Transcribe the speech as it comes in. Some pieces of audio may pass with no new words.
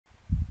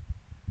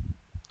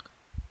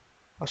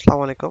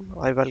Assalamu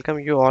alaikum. I welcome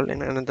you all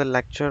in another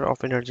lecture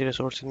of energy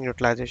resource and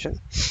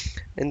utilization.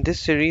 In this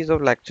series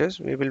of lectures,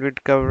 we will be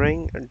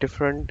covering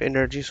different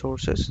energy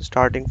sources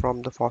starting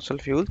from the fossil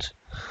fuels.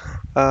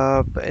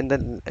 In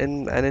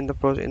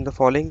the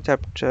following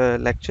chapter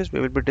lectures, we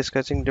will be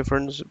discussing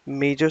different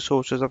major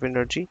sources of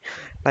energy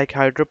like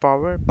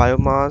hydropower,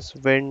 biomass,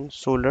 wind,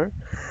 solar,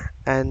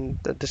 and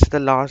this is the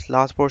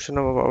last portion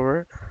of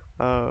our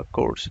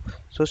course.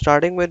 So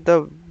starting with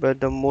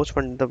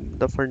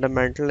the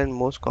fundamental and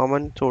most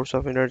common source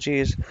of energy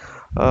is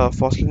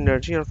fossil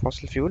energy or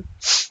fossil fuel.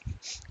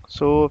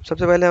 So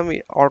सबसे पहले हम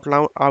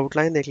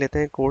outline देख लेते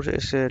हैं course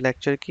इस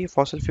lecture की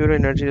fossil fuel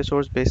energy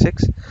resource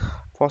basics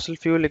fossil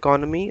fuel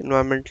economy,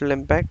 environmental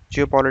impact,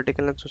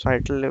 geopolitical and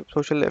societal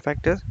social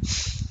factors,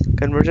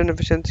 conversion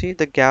efficiency,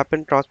 the gap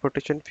in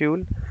transportation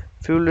fuel,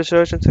 fuel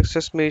research and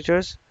success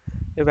measures,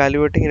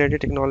 evaluating energy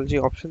technology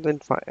options,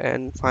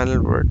 and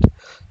final words.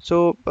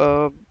 So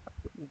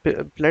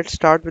let's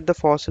start with the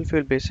fossil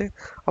fuel basic.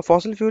 A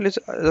fossil fuel is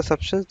a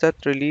substance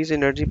that release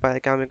energy by a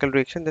chemical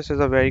reaction. This is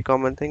a very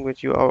common thing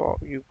which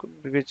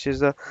which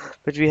is a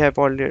which we have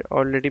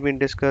already been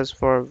discussed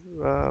for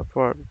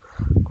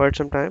quite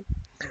some time.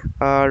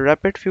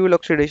 Rapid fuel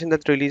oxidation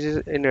that releases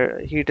in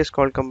heat is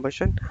called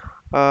combustion.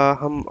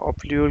 हम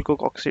fuel को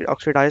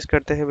oxidise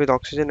करते हैं with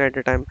oxygen at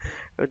a time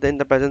in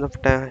the presence of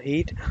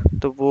heat,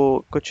 तो वो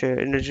कुछ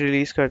energy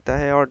release करता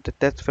है और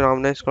that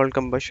phenomena is called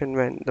combustion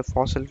when the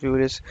fossil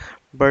fuel is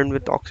burned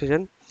with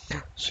oxygen.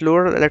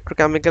 Slower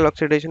electrochemical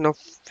oxidation of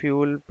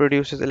fuel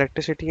produces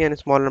electricity and a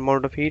small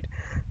amount of heat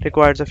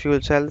requires a fuel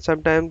cell.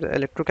 Sometimes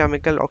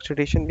electrochemical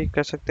oxidation भी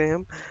कर सकते हैं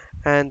हम,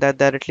 and that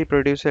directly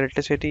produce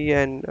electricity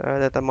and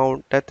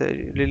that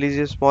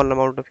releases small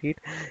amount of heat.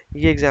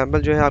 ये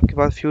example जो है आपके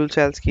पास fuel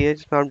cells की है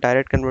जिसमें हम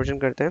direct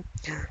conversion करते हैं.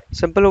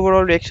 Simple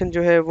overall reaction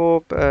जो है वो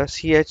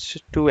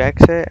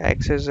CH2X है.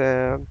 X is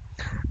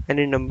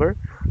any number,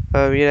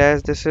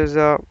 whereas this is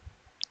a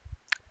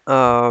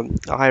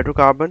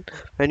hydrocarbon.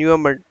 When you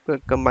are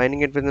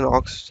combining it with an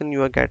oxygen,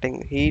 you are getting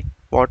heat,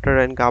 water,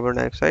 and carbon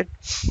dioxide.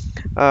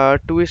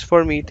 2 is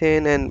for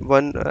methane, and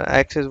 1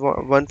 X is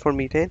 1 for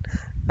methane,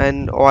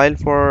 and oil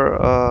for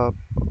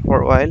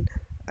oil.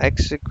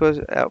 X equals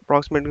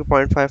approximately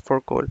 0.5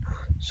 for coal.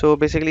 So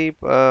basically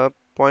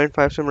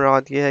 0.5 से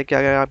मुराद ये है कि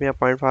अगर आप यहाँ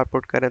 0.5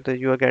 put करें तो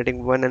you are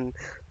getting 1, and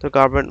तो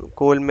कार्बन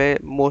कोल में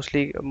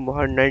मोस्टली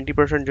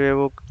 90% जो है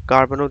वो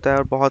कार्बन होता है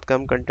और बहुत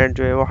कम कंटेंट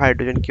जो है वो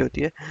हाइड्रोजन की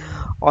होती है.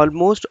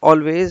 Almost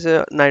always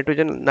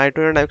nitrogen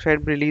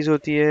dioxide release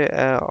होती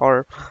है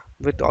और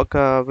विद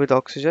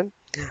ऑक्सीजन,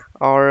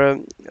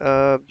 और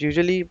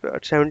usually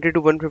 70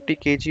 to 150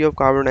 kg of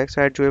carbon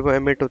dioxide जो है वो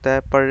एमिट होता है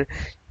पर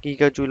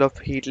giga joule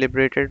of heat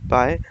liberated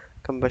bye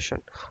combustion.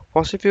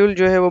 Fossil fuel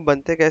जो है वो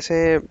बनते कैसे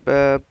हैं?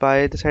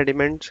 By the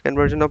sediments,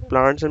 conversion of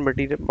plants and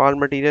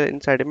material in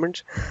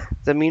sediments.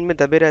 ज़मीन में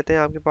दबे रहते हैं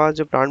आपके पास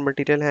जो प्लांट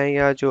मटेरियल हैं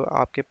या जो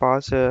आपके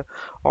पास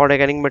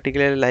organic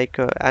material like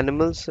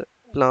animals,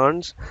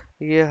 plants.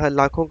 ये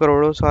लाखों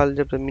करोड़ों साल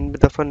जब ज़मीन में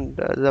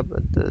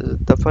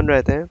दफन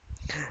रहते हैं,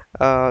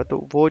 तो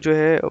वो जो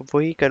है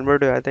वही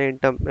कन्वर्ट हो जाते हैं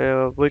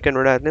वही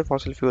कन्वर्ट हो जाते हैं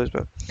फॉसिल फ्यूल्स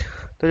में.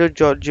 तो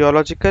जो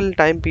जियोलॉजिकल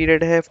टाइम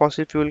पीरियड है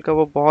फॉसिल फ्यूल का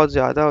वो बहुत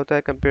ज़्यादा होता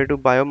है compare to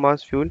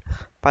biomass fuel.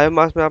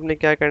 Biomass में आपने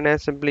क्या करना है,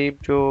 सिंपली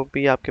जो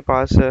भी आपके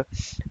पास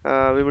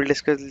we will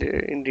discuss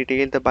in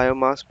detail the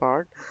biomass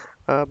part.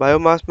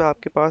 Biomass में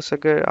आपके पास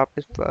अगर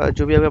आपने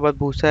जो भी आपके पास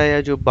भूसा है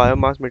या जो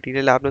बायोमास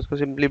मटेरियल है आपने उसको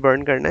सिंपली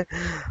बर्न करना है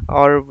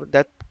और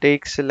that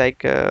takes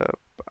like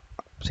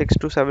 6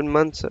 to 7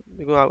 months,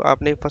 because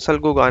आपने फसल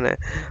को उगाना है.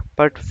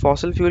 बट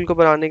फॉसिल फ्यूल को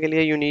बनाने के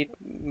लिए you need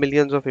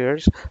millions of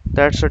years.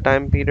 That's the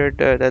time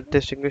period that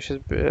distinguishes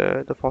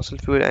the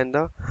fossil fuel and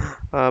the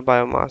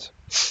biomass.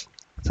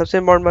 सबसे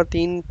इम्पोर्टेंट बात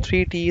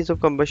थ्री टीज ऑफ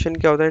कम्बशन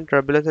क्या होता है?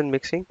 Turbulence and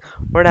mixing.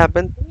 What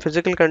happen?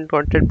 Physical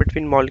contact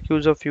between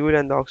molecules of fuel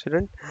and the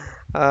oxidant.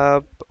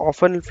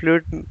 Often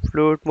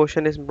fluid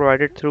motion is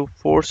provided through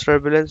forced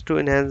turbulence to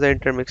enhance the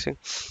intermixing.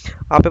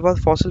 आपके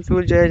पास fossil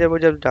fuel जो है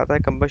जब जाता है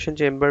combustion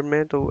chamber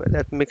में तो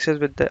that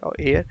mixes with the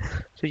air,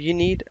 so you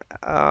need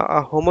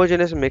a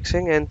homogeneous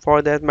mixing, and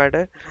for that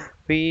matter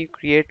we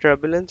create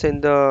turbulence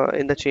in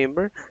the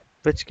chamber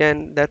which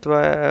can that why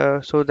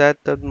so that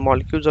the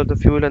molecules of the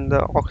fuel and the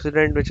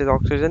oxidant, which is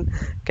oxygen,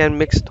 can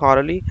mix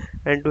thoroughly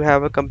and to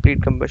have a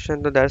complete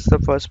combustion. So that's the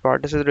first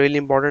part. This is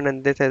really important,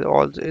 and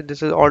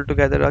this is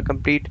altogether a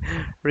complete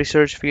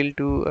research field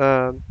to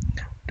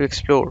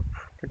explore.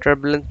 The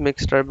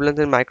turbulence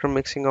and micro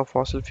mixing of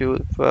fossil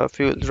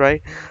fuels,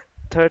 right?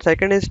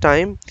 Second is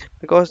time,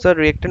 because the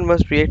reactant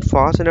must react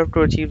fast enough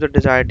to achieve the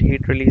desired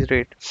heat release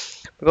rate.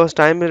 Because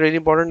time is really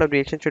important, the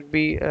reaction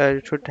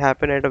should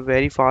happen at a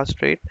very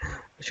fast rate.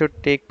 It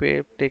should take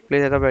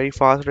place at a very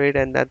fast rate,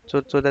 and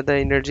so that the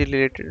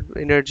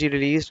energy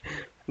released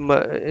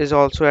is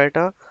also at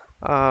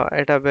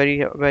a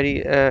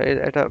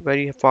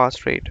very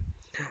fast rate.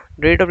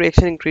 Rate of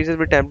reaction increases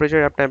with temperature.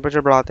 आप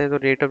temperature बढ़ाते हैं तो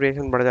rate of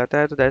reaction बढ़ जाता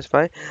है. तो that's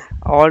why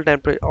all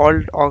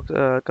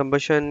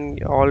combustion,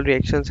 all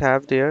reactions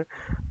have their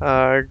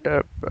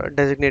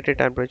designated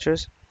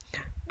temperatures.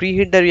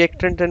 preheat the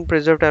reactant and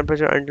preserve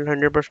temperature until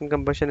 100%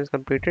 combustion is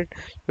completed.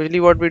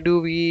 Usually what we do,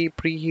 we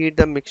preheat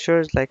the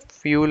mixtures like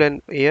fuel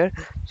and air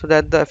so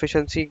that the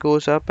efficiency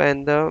goes up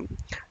and the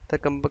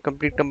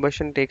complete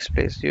combustion takes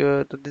place.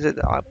 तो this is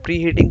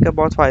preheating का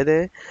बहुत फायदे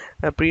हैं.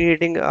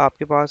 Preheating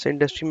आपके पास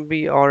industry में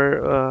भी और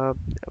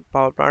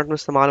power plant में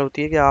इस्तेमाल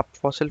होती है कि आप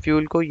फॉसिल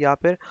फ्यूल को या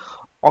फिर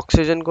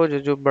ऑक्सीजन को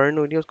जो बर्न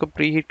हो रही है उसको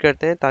प्रीहीट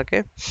करते हैं ताकि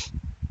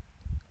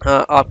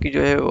आपकी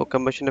जो है वो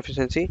कंबशन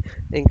एफिशिएंसी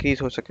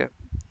इंक्रीज हो सके.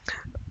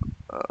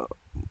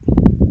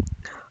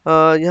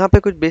 यहाँ पे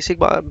कुछ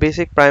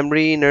basic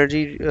primary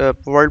energy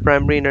world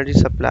primary energy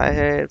supply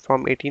है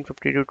from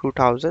 1850 to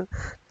 2000.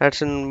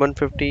 That's in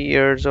 150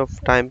 years of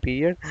time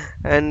period,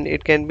 and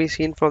it can be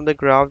seen from the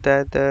graph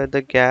that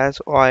the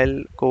gas, oil,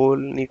 coal,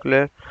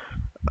 nuclear,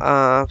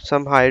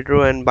 some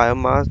hydro and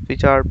biomass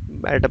which are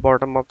at the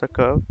bottom of the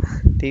curve,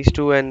 these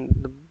two, and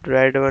the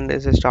red one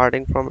is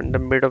starting from in the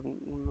mid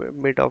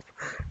of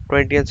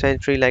 20th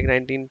century, like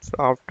 19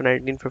 after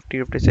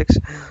 1950-56.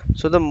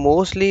 So the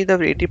mostly the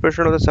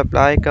 80% of the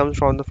supply comes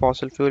from the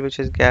fossil fuel, which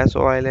is gas,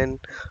 oil and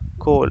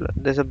coal.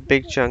 There's a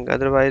big chunk.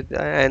 Otherwise,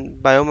 and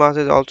biomass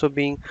is also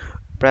being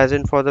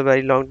present for the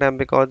very long time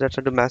because that's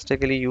a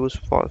domestically used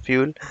for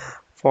fuel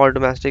for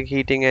domestic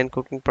heating and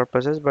cooking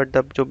purposes. But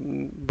the जो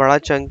बड़ा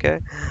chunk है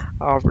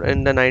of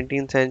in the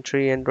 19th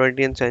century and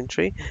 20th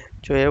century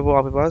जो है वो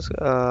आपके पास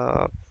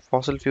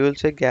fossil fuel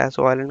से gas,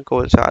 oil and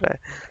coal से आ रहा है.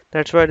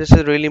 That's why this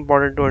is really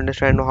important to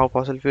understand how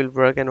fossil fuel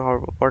work and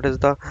what is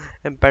the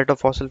impact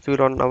of fossil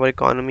fuel on our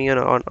economy and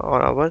on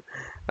our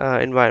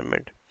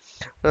environment.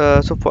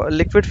 So for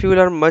liquid fuel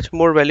are much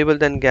more valuable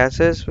than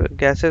gases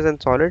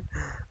and solid.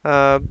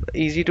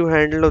 Easy to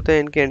handle होते हैं,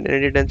 इनकी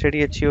energy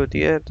density अच्छी होती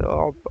है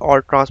तो और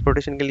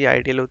transportation के लिए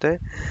आइडियल होता है.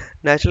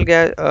 नेचुरल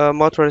गैस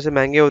बहुत थोड़े से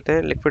महंगे होते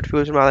हैं. लिक्विड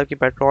फ्यूल्स में मतलब कि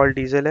पेट्रोल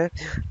डीजल है.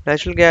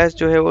 नेचुरल गैस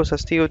जो है वो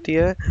सस्ती होती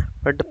है,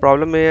 but the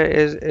problem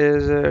is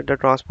the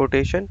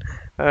transportation.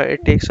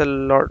 It takes a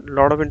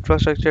lot of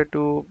infrastructure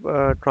to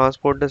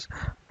transport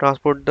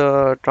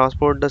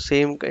the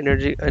same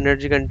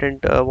energy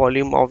content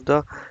volume of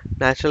the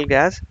natural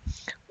gas.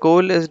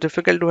 Coal is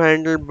difficult to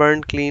handle,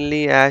 burn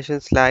cleanly, ash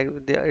and slag.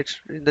 It's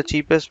the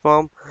cheapest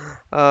form.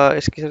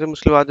 इसकी सबसे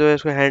मुश्किल बात जो है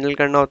इसको handle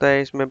करना होता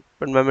है, इसमें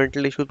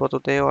environmental issues बहुत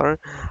होते हैं और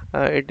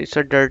it's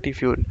a dirty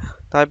fuel.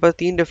 तो हमारे पास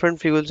तीन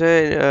different fuels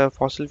हैं,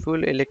 fossil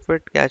fuel,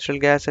 liquid, natural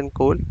gas and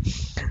coal.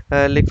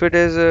 Liquid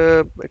is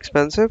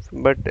expensive,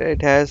 but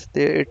it has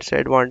its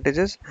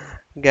advantages.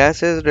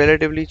 Gas is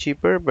relatively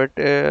cheaper, but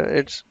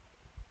its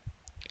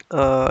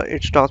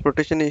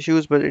transportation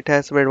issues, but it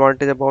has some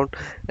advantage about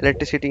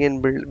electricity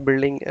and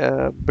building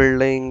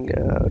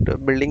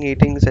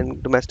heatings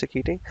and domestic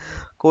heating.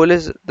 Coal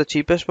is the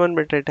cheapest one,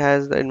 but it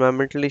has the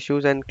environmental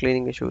issues and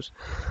cleaning issues.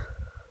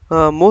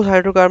 Most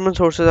hydrocarbon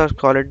sources are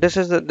solid. This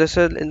is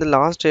in the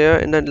last year,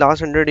 in the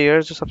last 100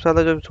 years, जो सबसे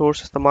ज़्यादा जो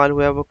source इस्तेमाल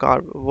हुआ है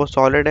वो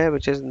solid है,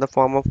 which is in the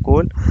form of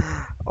coal.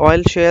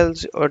 Oil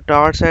shales or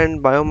tar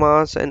sand,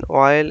 biomass and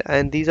oil,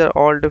 and these are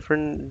all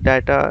different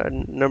data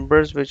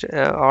numbers which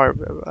are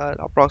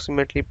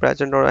approximately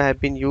present or have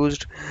been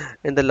used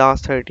in the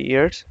last 30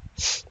 years.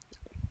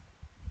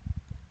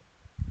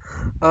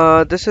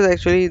 This is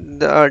actually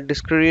the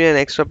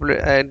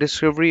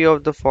discovery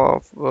of the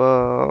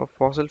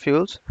fossil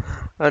fuels,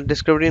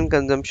 discovery and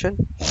consumption.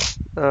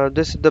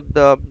 This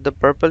the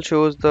purple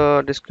shows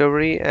the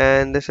discovery,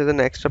 and this is an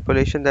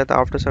extrapolation that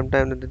after some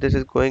time this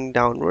is going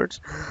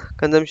downwards.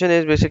 Consumption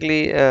is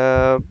basically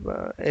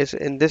is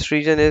in this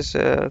region is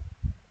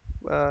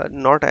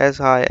not as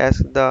high as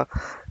the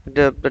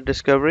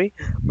discovery,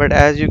 but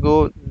as you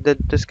go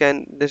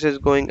this is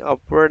going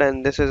upward,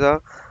 and this is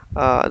a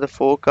the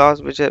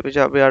forecast which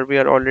we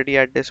are already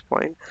at this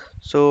point.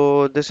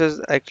 So this is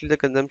actually the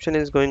consumption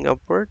is going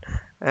upward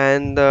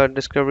and the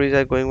discoveries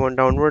are going on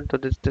downward. So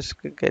this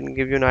can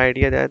give you an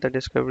idea that the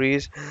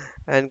discoveries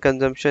and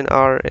consumption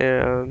are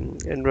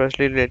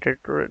inversely related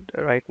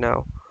right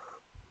now.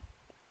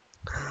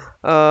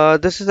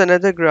 This is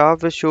another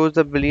graph which shows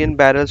the billion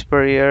barrels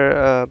per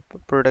year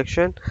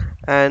production,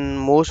 and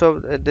most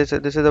of this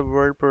is the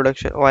world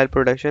production,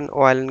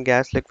 oil and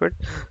gas liquid.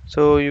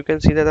 So you can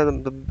see that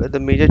the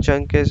major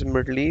chunk is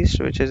Middle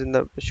East, which is in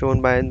the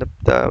shown by in the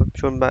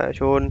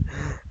shown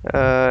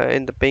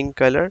in the pink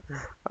color.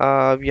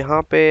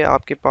 यहाँ पे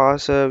आपके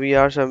पास we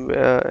are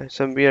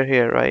somewhere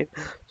here, right?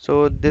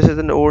 So this is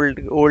an old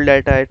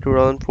data at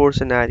 2004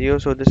 scenario.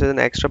 So this is an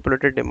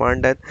extrapolated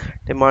demand that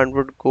demand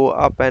would go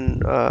up,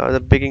 and the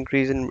big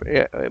increase in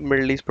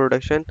Middle East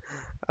production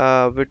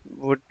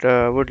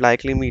would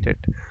likely meet it.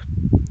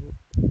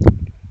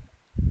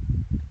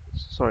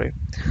 Sorry.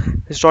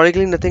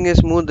 Historically, nothing is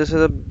smooth. This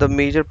is the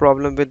major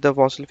problem with the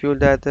fossil fuel,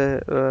 that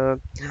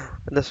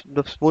the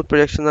smooth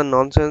projections are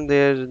nonsense.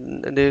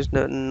 There's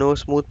no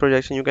smooth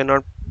projection. You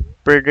cannot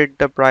predict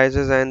the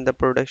prices and the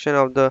production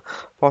of the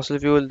fossil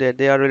fuel.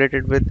 They are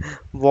related with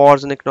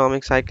wars and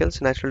economic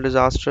cycles, natural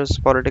disasters,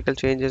 political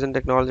changes and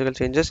technological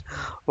changes.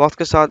 वक्त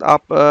के साथ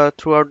आप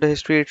throughout the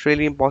history it's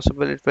really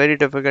impossible, it's very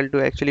difficult to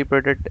actually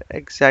predict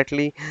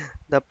exactly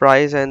the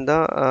price and the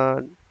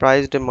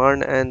price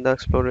demand and the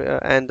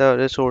and the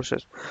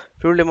resources.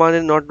 Fuel demand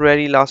is not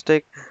very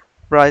elastic.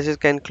 Prices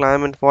can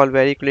climb and fall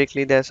very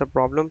quickly. There's a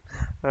problem,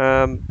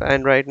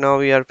 and right now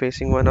we are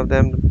facing one of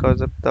them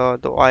because of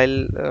the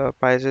oil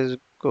prices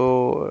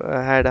go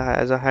had a,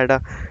 as a had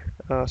a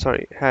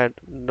sorry had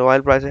the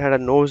oil prices had a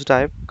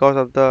nosedive because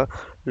of the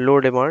low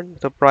demand.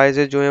 तो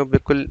prices जो है वो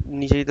बिल्कुल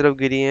नीचे की तरफ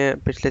गिरी हैं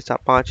पिछले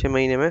 5-6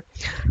 महीने में.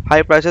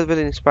 High prices will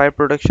inspire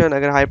production.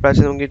 अगर हाई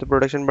प्राइसेस होंगी तो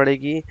प्रोडक्शन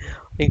बढ़ेगी.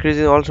 Increase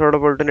in all sort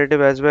of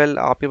alternative as well.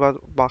 आपके पास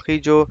बाकी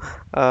जो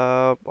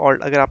और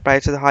अगर आप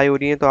प्राइसेस हाई हो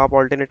रही हैं तो आप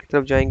ऑल्टरनेट की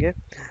तरफ जाएंगे.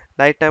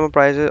 Life time of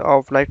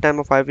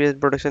 5 years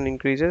production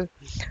increases.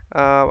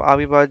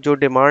 आपके पास जो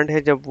डिमांड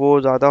है जब वो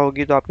ज़्यादा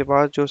होगी तो आपके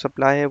पास जो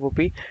सप्लाई है वो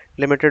भी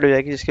लिमिटेड हो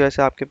जाएगी, जिसकी वजह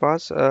से आपके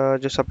पास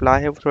जो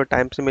सप्लाई है वो थोड़ा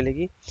टाइम से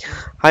मिलेगी.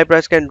 High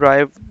price can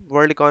drive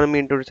world economy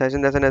into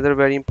recession. That's another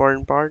very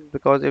important part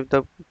because if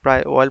the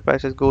oil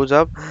prices goes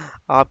up,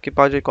 आपके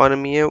पास जो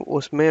इकोनॉमी है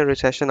उसमें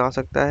रिसेशन आ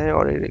सकता है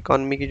और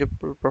इकोनॉमी की जो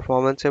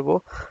परफॉर्मेंस है वो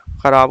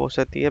ख़राब हो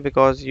सकती है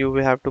because you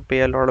will have to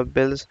pay a lot of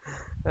bills,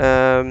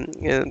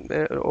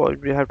 or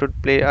you have to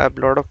pay a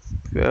lot of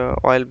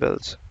oil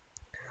bills.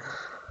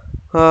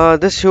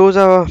 This shows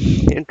a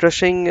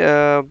interesting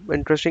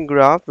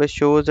graph which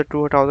shows the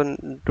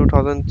 2000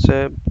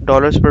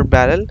 dollars per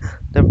barrel,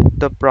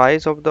 the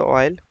price of the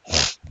oil,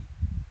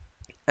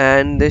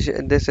 and this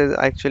is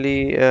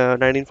actually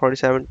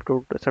 1947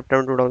 to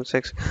September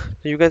 2006.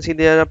 So you can see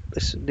there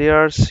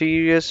are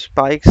serious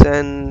spikes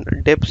and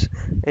dips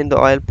in the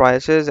oil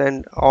prices,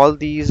 and all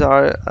these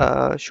are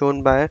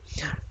shown by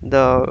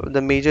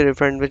the major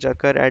event which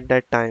occurred at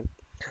that time.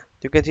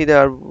 You can see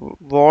there are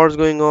wars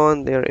going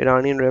on. There are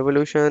Iranian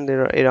revolution.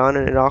 There are Iran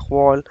and Iraq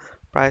war.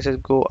 Prices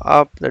go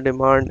up. The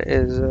demand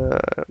is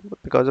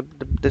because of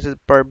this is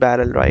per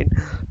barrel, right?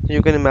 So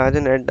you can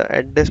imagine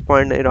at this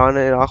point, Iran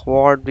and Iraq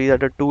war. These are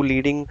the two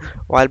leading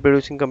oil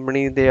producing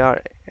companies. They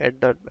are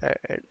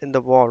in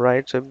the war,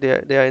 right? So if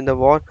they are in the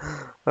war,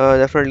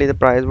 definitely the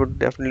price would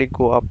definitely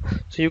go up.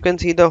 So you can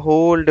see the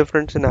whole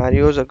different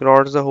scenarios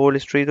across the whole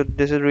history. So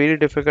this is really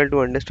difficult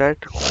to understand,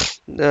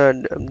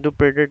 to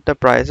predict the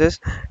prices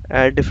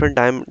at different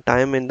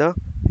time in the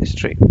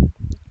history.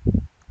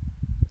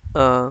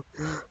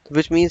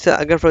 Which means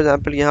अगर for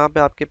example यहाँ पे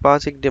आपके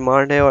पास एक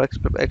demand है और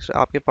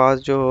आपके पास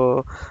जो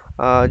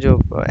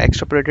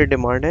extrapolated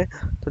demand है,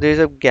 तो there is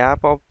a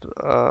gap of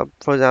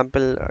for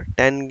example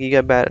 10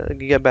 giga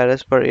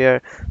barrels per year,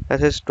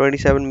 that is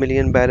 27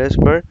 million barrels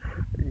per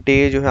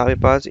day जो है आपके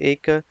पास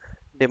एक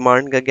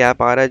डिमांड का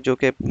गैप आ रहा है, जो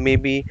कि मे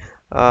बी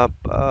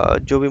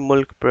जो भी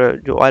मुल्क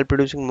जो ऑयल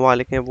प्रोड्यूसिंग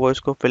ममालिक हैं वो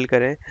इसको फिल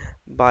करें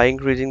बाय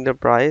इंक्रीजिंग द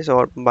प्राइस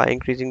और by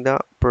increasing the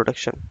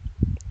production.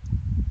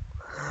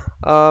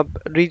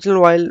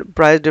 Regional oil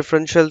price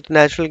differential to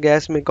natural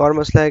gas में एक और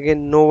मसला है कि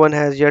no one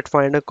has yet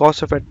find a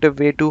cost effective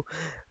way to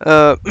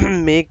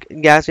make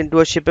gas into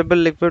a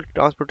shippable liquid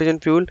transportation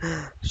fuel.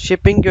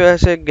 Shipping की वजह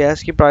से gas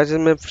की prices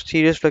में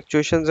serious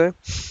fluctuations हैं.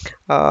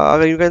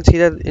 अगर you can see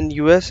that in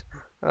US,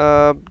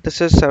 this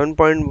is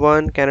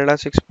 7.1, Canada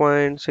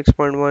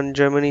 6.1,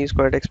 Germany is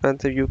quite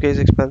expensive, UK is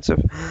expensive.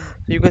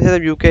 So you can say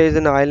that UK is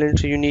an island,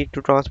 so you need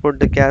to transport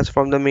the gas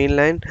from the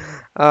mainland.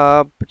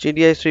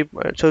 India is cheap,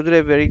 Saudi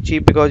Arabia very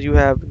cheap because you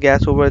have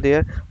gas over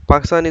there.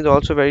 Pakistan is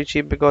also very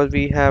cheap because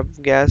we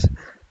have gas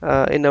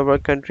in our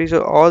country. So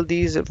all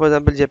these, for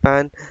example,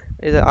 Japan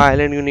is an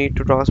island, you need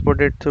to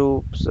transport it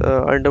through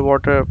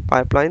underwater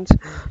pipelines.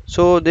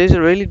 So this is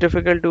really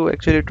difficult to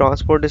actually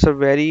transport. This is a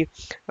very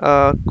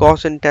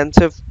cost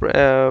intensive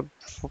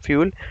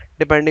fuel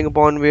depending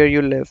upon where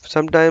you live.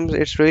 Sometimes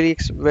it's really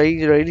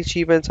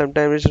cheap, and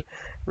sometimes it's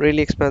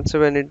really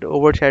expensive, and it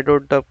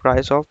overshadowed the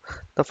price of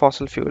the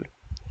fossil fuel.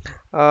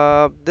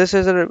 This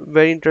is a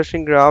very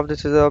interesting graph.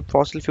 This is a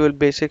fossil fuel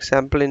basic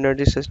sample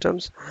energy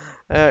systems.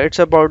 It's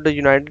about the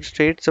United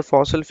States. The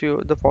fossil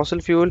fuel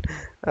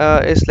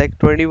is like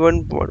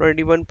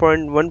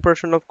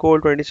 21.1% of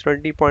coal,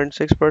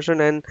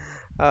 20.6%, and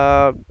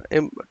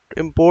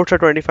imports are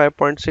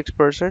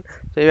 25.6%.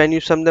 So when you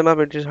sum them up,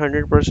 it is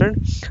 100%.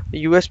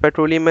 US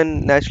petroleum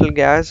and natural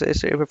gas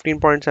is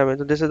 15.7.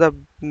 So this is a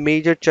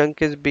major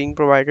chunk is being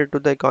provided to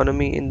the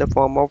economy in the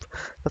form of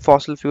the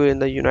fossil fuel in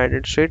the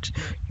United States.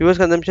 US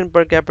consumption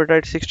per capita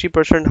is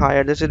 60%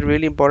 higher. This is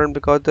really important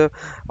because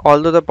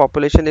although the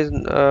population is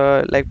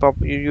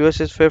US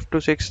is fifth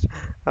to sixth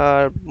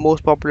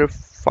most popular,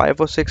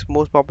 5 or 6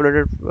 most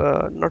populated,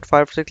 not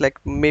 5 or 6, like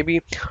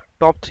maybe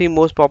top 3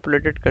 most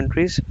populated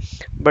countries.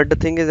 But the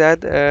thing is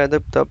that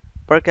the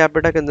per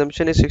capita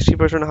consumption is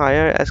 60%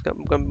 higher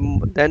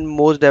than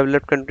most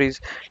developed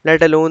countries,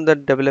 let alone the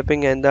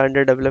developing and the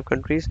underdeveloped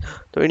countries.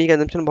 तो इनकी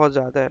consumption बहुत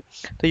ज़्यादा है.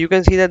 So you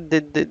can see that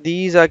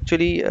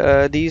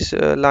these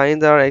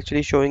lines are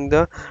actually showing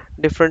the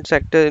different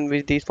sectors in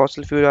which these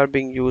fossil fuels are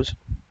being used.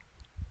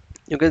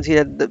 you can see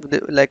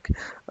that like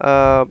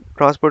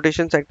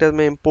transportation sector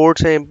में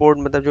imports हैं, import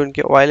मतलब जो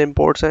उनके oil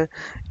imports हैं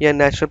या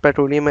natural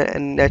petroleum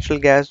and natural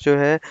gas जो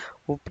है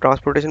वो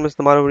ट्रांसपोर्टेशन में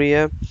इस्तेमाल हो रही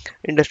है,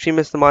 इंडस्ट्री में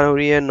इस्तेमाल हो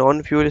रही है,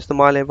 नॉन फ्यूल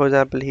इस्तेमाल है, for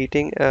example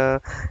heating,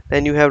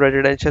 then you have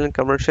residential and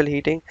commercial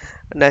heating,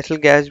 natural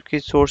gas की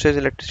सोर्सेज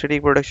इलेक्ट्रिसिटी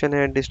प्रोडक्शन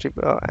है,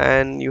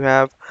 and you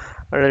have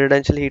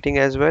residential heating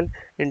as well,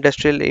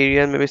 industrial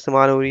area में भी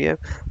इस्तेमाल हो रही है।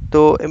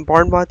 तो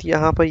इम्पॉर्टेंट बात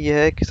यहाँ पर यह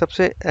है कि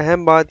सबसे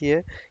अहम बात यह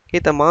है कि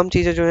तमाम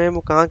चीज़ें जो हैं वो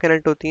कहाँ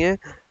कनेक्ट होती हैं,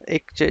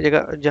 एक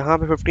जगह जहाँ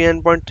पे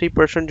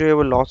 59.3% जो है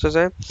वो लॉसेस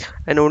हैं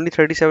एंड ओनली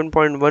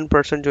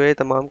 37.1% जो है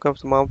तमाम का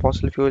तमाम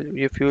फॉसिल फ्यूल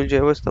ये फ्यूल जो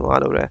है वो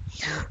इस्तेमाल हो रहा है।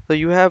 So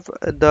you have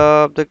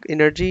the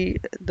energy.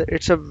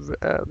 It's a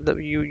the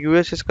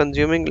US is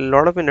consuming a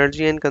lot of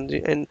energy and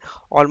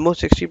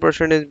almost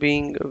 60% is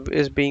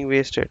being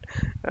wasted.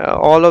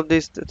 All of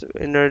this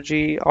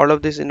energy, all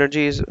of this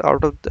energy is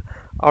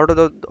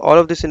all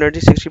of this energy,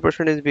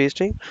 60% is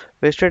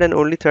wasted, and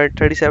only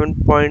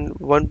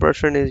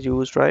 37.1% is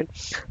used, right?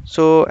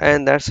 So,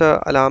 and that's a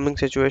alarming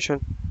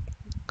situation.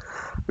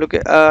 Look,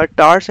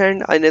 tar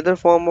sand another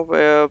form of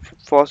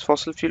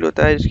fossil fuel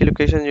होता है जिसकी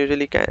location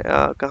usually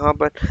कहाँ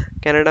पर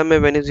Canada में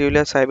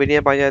Venezuela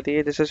Siberia पाई जाती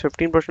है. This is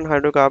 15%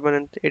 hydrocarbon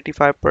and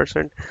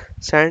 85%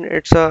 sand.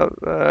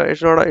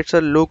 It's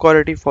a low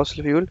quality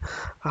fossil fuel,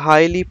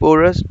 highly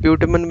porous.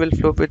 Bitumen will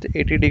flow with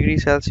 80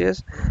 degrees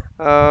Celsius.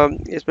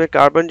 इसमें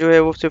carbon जो है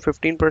वो सिर्फ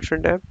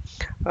 15% है.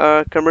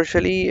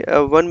 Commercially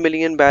 1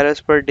 million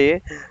barrels per day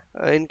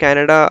in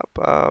Canada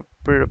आप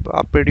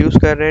प्रोड्यूस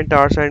कर रहे हैं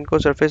टार सैंड को.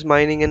 Surface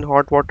mining and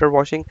hot water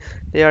washing,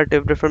 they are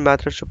different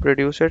methods to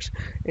produce it's.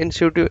 In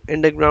situ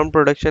underground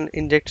production,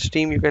 inject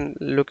steam. You can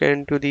look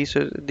into these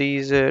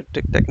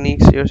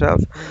techniques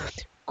yourself.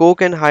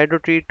 Coke and hydro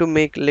treat to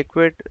make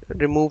liquid,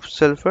 remove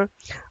sulfur.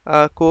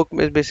 Coke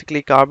is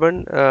basically carbon,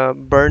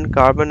 burn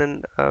carbon,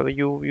 and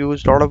you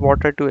use a lot of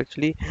water to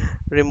actually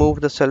remove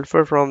the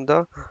sulfur from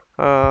the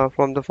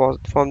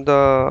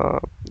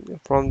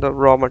from the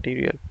raw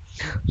material.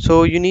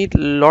 So you need a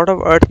lot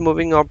of earth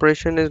moving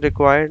operation is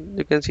required.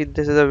 You can see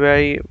this is a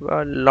very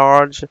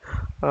large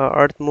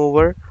earth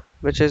mover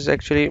which is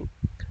actually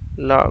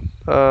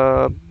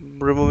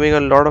removing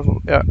a lot of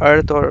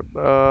earth और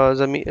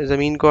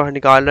ज़मीन को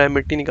निकाल रहा है,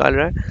 मिट्टी निकाल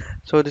रहा है.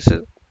 So this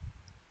is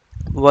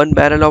 1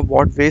 barrel of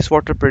waste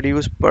water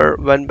produced per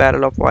 1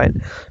 barrel of oil.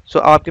 So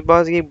आपके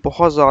पास ये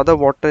बहुत ज़्यादा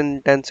water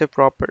intensive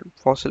proper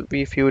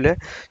fossil fuel है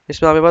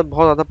जिसमें आपके पास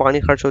बहुत ज़्यादा पानी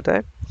खर्च होता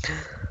है.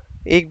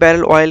 एक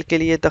बैरल ऑयल के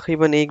लिए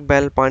तकरीबन 1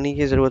 बैरल पानी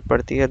की ज़रूरत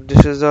पड़ती है.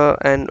 This is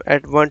and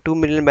eight 1-2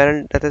 million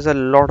barrel, that is a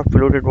lot of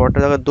polluted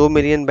water. अगर 2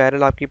 मिलियन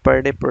बैरल आपकी पर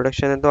डे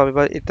प्रोडक्शन है तो आपके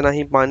पास इतना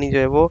ही पानी जो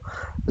है वो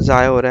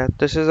ज़ाया हो रहा है.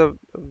 This is a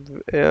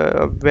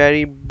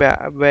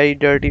very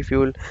dirty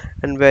fuel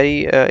and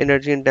very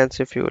energy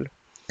intensive fuel.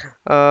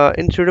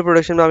 In studio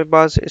production में आपके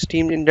पास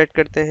स्टीम इंजेक्ट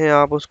करते हैं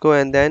आप उसको,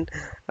 and then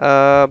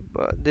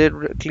there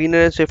cleaner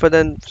and safer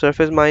than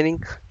surface mining.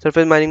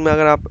 Surface mining में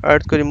अगर आप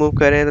अर्थ को रिमूव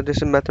करें तो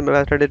this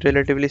method is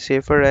relatively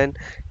safer and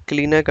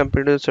cleaner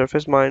compare to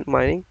surface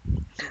mining.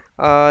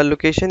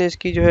 Location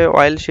इसकी जो है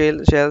ऑयल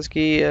शेल्स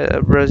की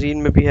ब्राज़ील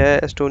में भी है,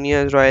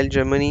 एस्टोनिया, इजराइल,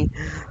 जर्मनी.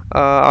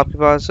 आपके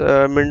पास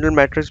मिनरल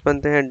मैट्रिक्स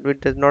बनते हैं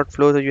which does not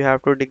flow, so you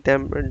have to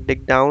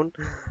dig down.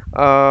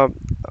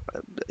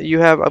 You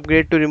have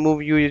upgrade to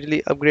remove you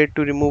usually upgrade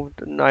to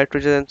remove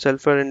nitrogen and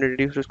sulfur and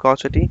reduce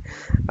viscosity.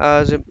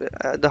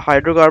 The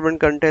hydrocarbon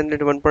content is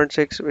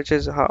 1.6, which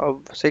is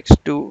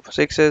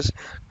 6 is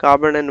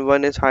carbon and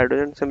 1 is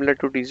hydrogen, similar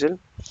to diesel.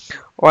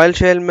 Oil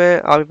shell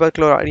में आपके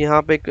पास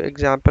यहाँ पे एक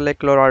example है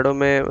क्लोराडो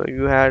में.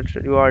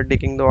 You are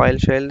digging the oil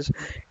shells.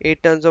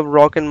 8 tons of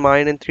rock and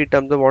mine and 3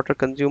 tons of water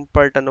consumed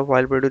per ton of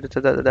oil produced.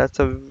 That's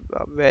a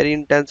very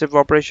intensive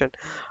operation.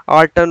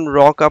 8 ton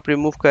rock आप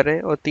remove कर रहे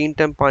हैं और 3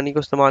 टन पानी को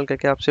इस्तेमाल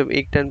करके आप सिर्फ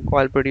 1 टन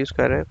ऑयल प्रोड्यूस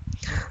कर रहे हैं.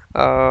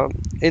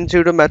 इन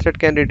SIDO method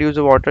can reduce the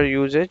water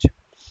usage.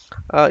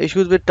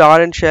 Issues with tar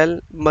and shell,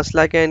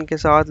 मसला क्या है इनके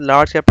साथ?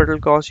 Large capital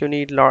cost, you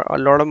need a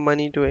lot of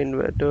money to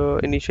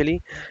initially,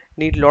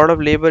 need lot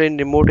of labor in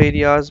remote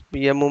areas.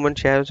 ये अमूमन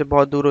शहरों से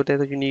बहुत दूर होते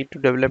हैं, तो you need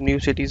to develop new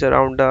cities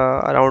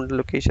around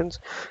locations.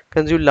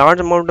 Consume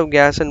large amount of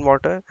gas and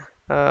water.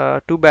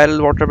 2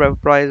 barrel water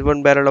price,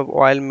 1 barrel of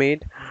oil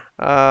made.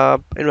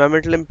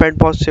 Environmental impact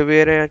बहुत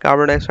severe है.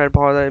 कार्बन डाइऑक्साइड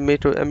बहुत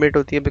ज़्यादा emit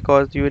होती है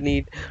because you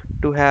need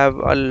to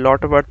have a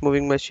lot of earth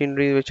moving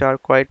machinery which are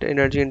quite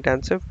energy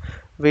intensive.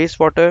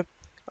 Wastewater,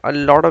 a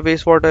lot of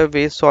wastewater,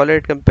 waste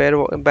solid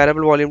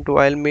comparable volume to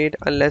oil made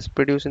unless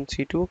produced in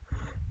situ.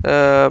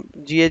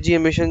 GHG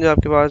emission जो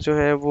आपके पास जो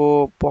है वो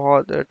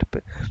बहुत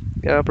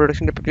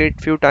production typically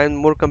few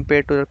times more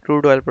compared to the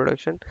crude oil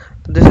production.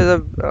 So this is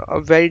a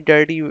very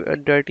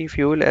dirty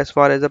fuel as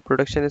far as the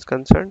production is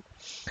concerned.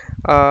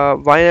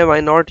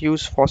 Why not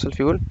use fossil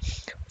fuel?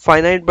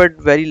 Finite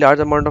but very large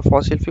amount of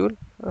fossil fuel.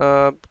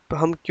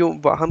 हम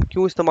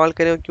क्यों इस्तेमाल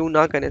करें और क्यों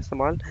ना करें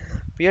इस्तेमाल?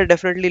 We are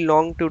definitely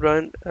long to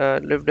run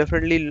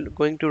definitely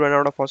going to run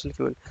out of fossil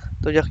fuel.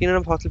 तो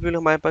यकीनन फॉसिल फ्यूल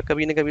हमारे पास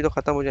कभी ना कभी तो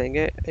ख़त्म हो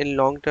जाएंगे इन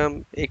लॉन्ग टर्म,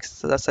 एक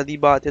सदी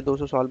बाद या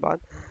 200 साल बाद.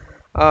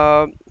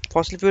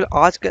 फॉसिल फ्यूल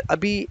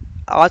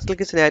आजकल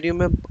के सिनेरियो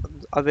में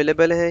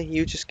अवेलेबल है,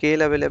 ह्यूज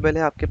स्केल अवेलेबल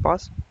है आपके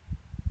पास।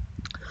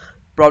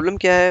 प्रॉब्लम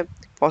क्या है,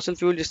 फॉसिल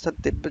फ्यूल जिस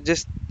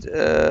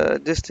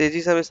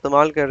तेजी से हम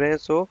इस्तेमाल कर रहे हैं,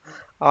 सो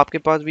आपके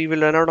पास we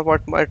will run out of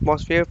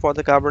atmosphere for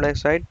the carbon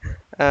dioxide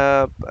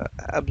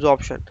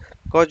absorption.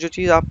 Because जो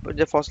चीज़ आप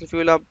जब फॉसिल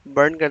फ्यूल आप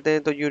बर्न करते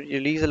हैं तो you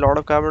release a lot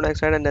of carbon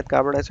dioxide, and that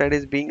carbon dioxide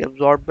is being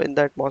absorbed in the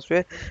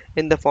atmosphere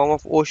in the form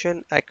of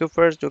ocean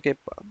aquifers, जो कि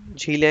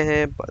झीलें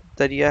हैं,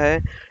 दरिया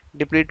है,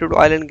 depleted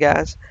oil and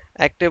gas,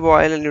 active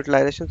oil and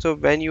utilization. So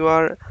when you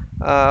are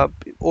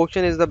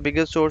ocean is the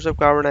biggest source of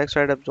carbon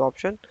dioxide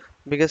absorption,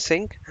 biggest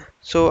sink.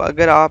 So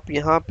अगर आप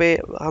यहाँ पे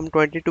हम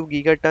 22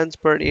 gigatons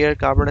per year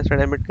carbon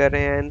dioxide emit कर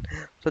रहे हैं, and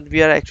so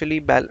we are actually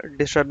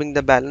disturbing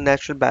the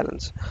natural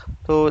balance.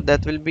 So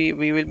that will be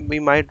we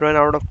might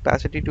run out of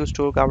capacity to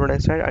store carbon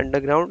dioxide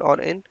underground or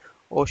in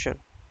ocean.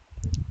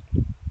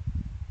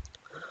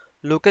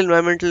 Local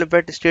environmental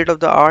impact, state of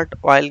the art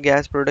oil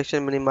gas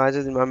production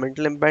minimizes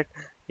environmental impact.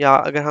 या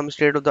अगर हम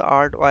state of the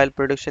art oil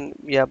production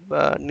या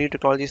new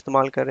technology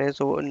इस्तेमाल कर रहे हैं,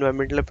 सो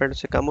environmental effect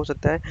से कम हो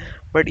सकता है,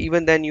 but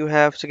even then you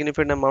have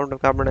significant amount of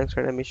carbon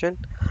dioxide emission.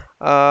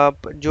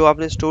 जो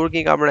आपने स्टोर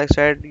की कार्बन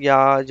डाइऑक्साइड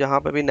या जहाँ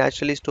पे भी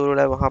नेचुरली स्टोर हो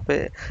रहा है वहाँ पे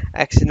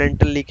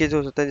एक्सीडेंटल लीकेज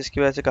हो सकता है,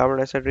 जिसकी वजह से कार्बन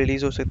डाइऑक्साइड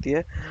रिलीज हो सकती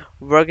है।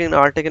 Work in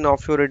Arctic and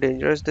offshore is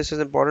dangerous, this is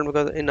important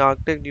because in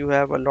Arctic you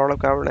have a lot of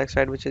carbon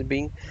dioxide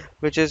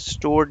which is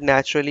stored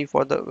naturally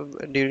for the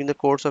during the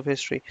course of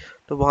history,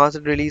 तो वहाँ से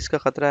release का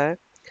खतरा है।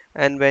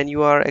 And when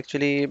you are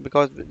actually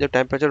because जब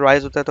temperature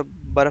rise होता है तो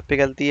बर्फ़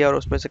पिघलती है और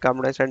उसमें से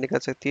कार्बन डाइऑक्साइड निकल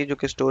सकती है जो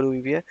कि स्टोर हुई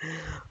हुई है।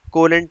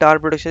 कोल and tar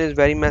production is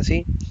very messy,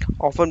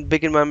 often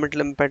big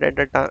environmental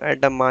impact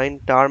at the mine.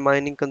 Tar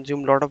mining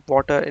consume lot of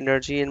water,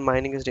 energy, and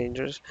mining is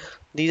dangerous.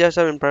 These are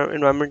some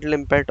environmental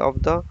impact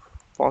of the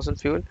fossil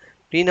fuel.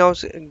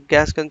 Greenhouse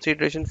gas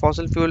consideration,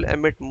 fossil fuel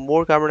emit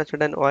more carbon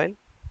dioxide than oil.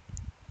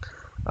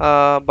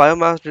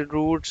 Biomass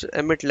routes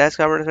emit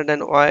less carbon dioxide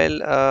than oil.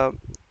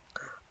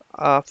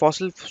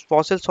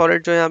 Fossil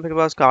solid जो है यहाँ पे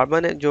पास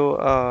carbon है, जो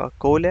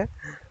कोल है,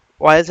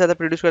 oil से ज़्यादा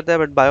produce करता है,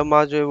 बट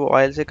बायोमास जो है वो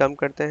ऑयल से कम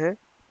करते हैं।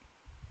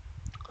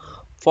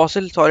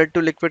 Fossil solid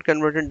to liquid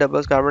conversion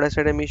doubles carbon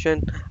dioxide emission.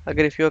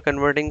 अगर if you are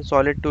converting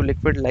solid to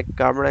liquid like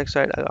carbon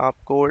dioxide, आप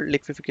coal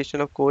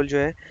liquefaction of coal जो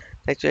है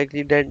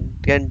actually that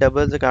can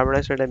double the carbon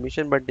dioxide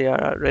emission, but they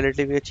are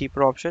relatively a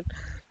cheaper option.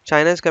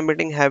 China is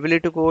committing heavily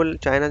to coal.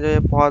 China जो है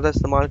बहुत ज़्यादा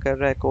इस्तेमाल कर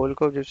रहा है coal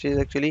को, which is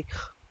actually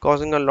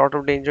causing a lot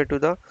of danger to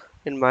the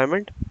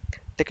environment.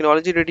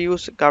 Technology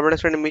reduce carbon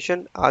dioxide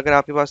emission, अगर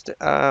आपके पास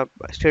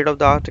state of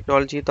the art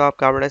technology तो आप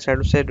कार्बन डाइऑक्साइड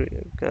उससे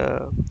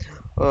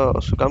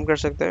उसको कम कर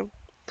सकते हैं।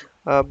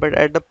 But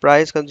at the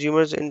price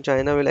consumers in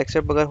China will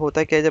accept. मगर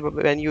होता है क्या, जब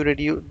when you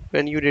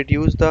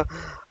reduce the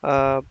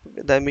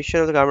emission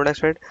of the carbon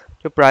dioxide,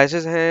 जो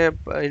प्राइसेस हैं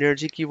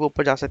एनर्जी की वो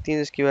ऊपर जा सकती हैं,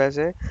 जिसकी वजह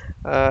से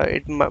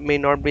it may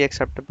not be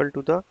acceptable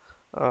to the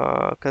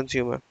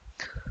consumer.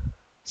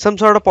 Some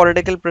sort of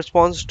political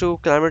response to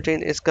climate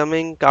change is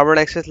coming. Carbon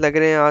taxes लग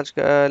रहे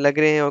हैं लग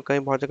रहे हैं और कहीं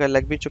बहुत जगह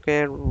लग भी चुके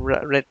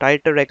हैं।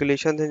 टाइट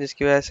रेगुलेशन हैं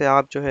जिसकी वजह से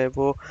आप जो है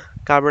वो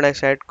कार्बन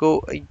डाइऑक्साइड को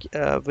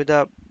विद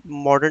अ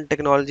मॉडर्न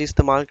टेक्नोलॉजी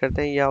इस्तेमाल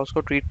करते हैं या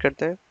उसको ट्रीट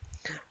करते हैं।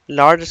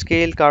 Large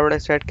scale carbon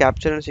dioxide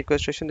capture and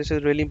sequestration, this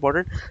is really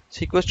important.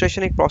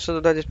 Sequestration एक प्रोसेस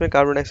होता है जिसमें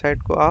कार्बन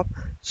डाइऑक्साइड को आप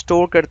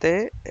स्टोर करते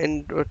हैं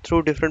in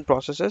through different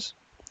processes.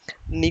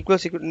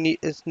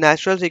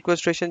 Natural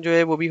sequestration जो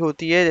है वो भी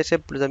होती है, जैसे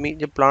ज़मीन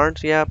जब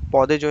प्लांट्स या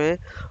पौधे जो हैं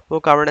वो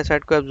कार्बन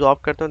डाइऑक्साइड को एब्जॉर्ब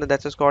करते हैं,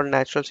 that's is called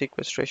natural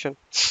sequestration.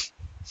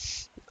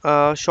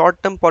 Short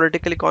term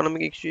political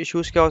economic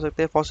issues क्या हो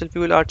सकते हैं, fossil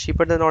fuel are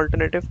cheaper than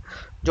alternative,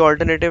 जो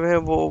ऑल्टरनेटिव है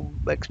वो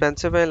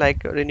एक्सपेंसिव है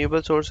like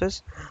renewable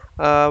sources.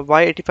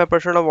 Y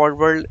 85% of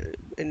world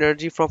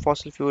energy from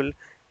fossil fuel,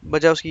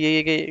 वजह उसकी यही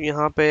है कि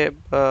यहाँ पे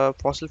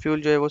फॉसिल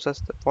फ्यूल जो है वो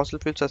फॉसिल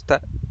फ्यूल सस्ता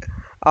है।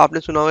 आपने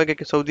सुना होगा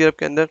कि सऊदी अरब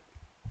के अंदर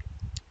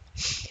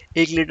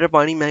 1 लीटर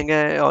पानी महंगा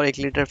है और 1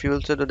 लीटर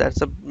फ्यूल से, तो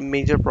that's a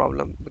major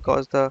problem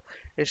because the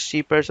it's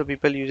cheaper, so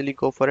people usually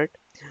go for it.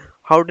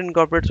 How to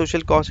incorporate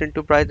social cost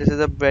into price, this is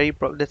a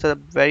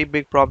very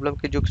big problem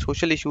कि जो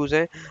सोशल इश्यूज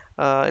हैं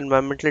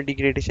environmental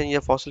degradation या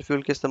fossil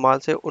fuel के इस्तेमाल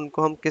से,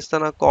 उनको हम किस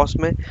तरह कॉस्ट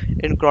में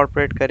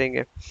इनकॉर्पोरेट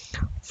करेंगे।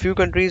 Few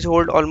countries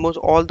hold almost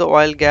all the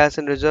oil, gas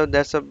and reserve.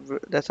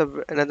 That's a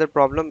another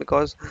problem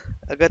because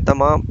अगर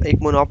तमाम एक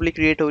मोनोपोली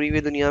क्रिएट हो रही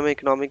है दुनिया में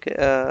इकोनॉमिक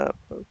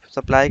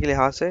सप्लाई के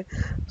लिहाज से,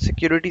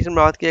 सिक्योरिटी से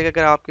मुराद की है कि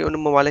अगर आपके उन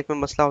ममालिक में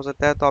मसला हो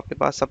सकता है तो आपके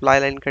पास सप्लाई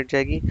लाइन कट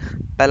जाएगी।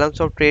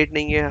 बैलेंस ऑफ ट्रेड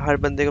नहीं है, हर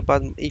बंदे के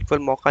पास इक्वल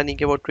मौका नहीं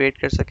कि वो ट्रेड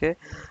कर सके।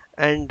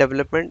 एंड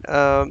डेवलपमेंट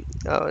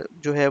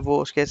जो है वो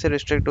उसके ऐसे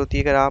रिस्ट्रिक्ट होती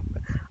है अगर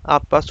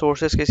आप पास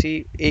सोर्सेज किसी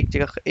एक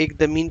जगह एक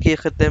ज़मीन के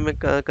खत्ते में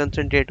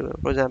कंसंट्रेट हुए,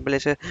 फॉर एग्जांपल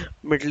जैसे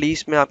मिडल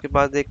ईस्ट में आपके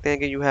पास देखते हैं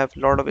कि you have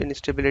lot of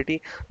instability,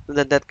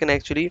 that can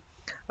actually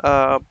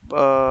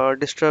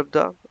disturb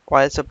the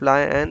oil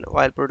supply and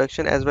oil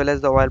production as well as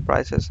the oil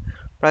prices.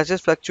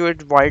 Prices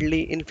fluctuate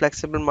widely in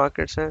flexible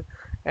markets and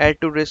add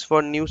to risk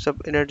for new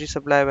energy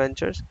supply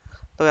ventures.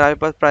 तो अगर आपके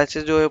पास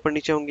prices जो है ऊपर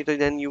नीचे होंगी तो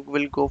then you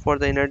will go for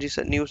the energy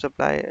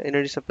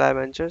supply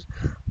ventures.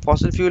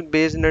 Fossil fuel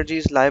based energy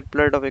is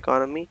lifeblood of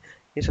economy.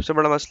 ये सबसे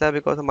बड़ा मसला है,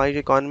 बिकॉज हमारी जो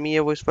इकॉनमी है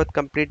वो इस वक्त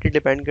कम्प्लीटली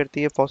डिपेंड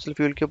करती है फॉसिल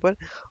फ्यूल के ऊपर,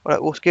 और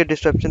उसके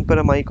डिस्ट्रप्शन पर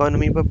हमारी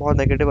इकॉनमी पर बहुत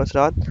नेगेटिव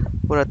असरात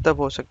मुरतब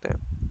हो सकते हैं।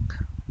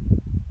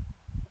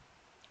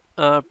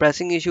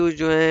 प्रेसिंग इश्यूज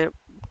जो है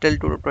टिल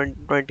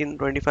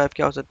 2025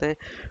 क्या हो सकते हैं?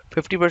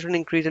 50%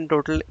 increase in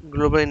total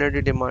global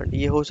energy demand,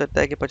 ये हो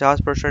सकता है कि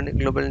 50%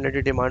 ग्लोबल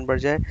एनर्जी डिमांड बढ़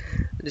जाए,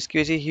 जिसकी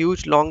वजह से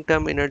huge long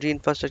term energy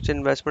infrastructure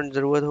investment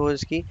ज़रूरत हो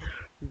इसकी।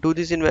 Do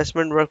this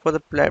investment work for the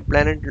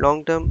planet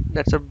long term?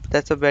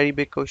 That's a very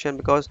big question,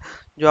 because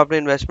जो आपने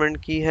इन्वेस्टमेंट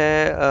की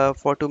है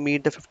for to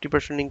meet the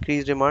 50%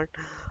 increase demand,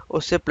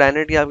 उससे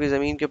प्लानट या आपकी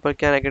ज़मीन के ऊपर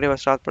क्या नेगेटिव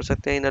असर पड़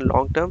सकते हैं इन a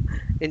long term.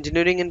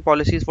 Engineering and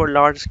policies for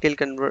large scale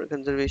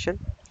conservation,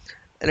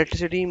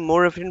 electricity,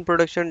 more efficient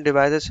production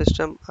devices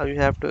system, you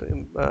have to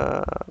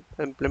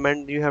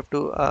implement, you have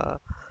to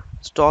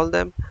install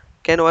them.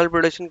 Can oil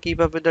production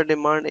keep up with the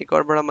demand? एक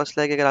और बड़ा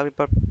मसला है कि अगर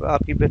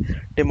आपकी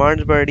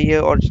demands बढ़ रही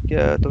है और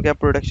तो क्या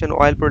प्रोडक्शन,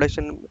 ऑयल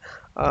प्रोडक्शन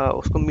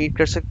उसको मीट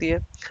कर सकती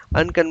है?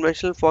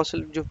 अनकन्वेंशनल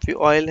फॉसिल जो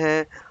ऑयल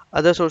हैं,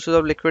 other sources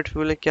of liquid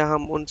fuel है, क्या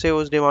हम उनसे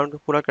उस डिमांड को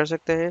पूरा कर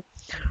सकते हैं?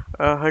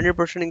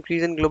 100%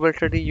 increase in global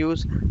electricity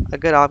use,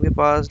 अगर आपके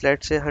पास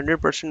लेट से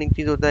 100%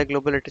 इंक्रीज होता है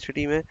ग्लोबल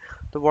इलेक्ट्रिसिटी में,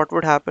 तो what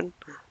would happen?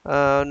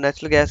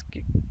 Natural gas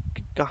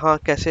कहाँ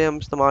कैसे हम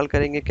इस्तेमाल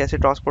करेंगे, कैसे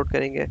ट्रांसपोर्ट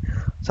करेंगे,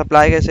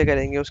 सप्लाई कैसे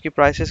करेंगे, उसकी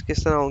प्राइसेस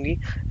किस तरह होंगी,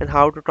 and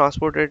how to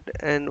transport it,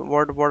 and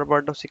what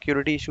about the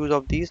security issues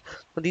of these?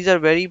 So these are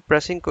very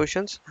pressing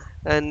questions,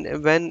 and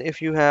when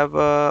if you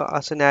have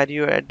a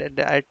scenario at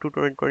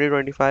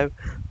 2025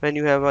 when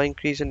you have an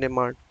increase in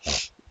demand,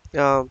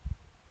 uh,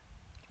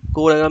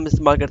 कोल अगर हम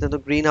इस्तेमाल करते हैं तो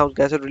green house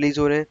गैसें release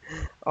हो रहे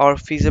हैं, और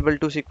फीजिबल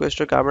टू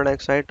सिक्वेस्टर कार्बन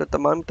डाइऑक्साइड, तो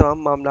तमाम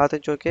तमाम मामला हैं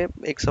जो कि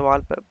एक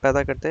सवाल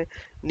पैदा करते हैं।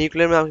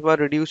 न्यूक्लियर में आपके पास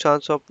reduce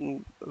chance of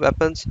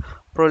weapons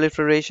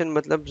proliferation,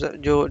 मतलब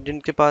जो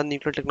जिनके पास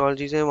न्यूक्लियर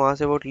टेक्नोलॉजीज हैं वहाँ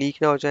से वो लीक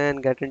ना हो जाए, and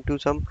get into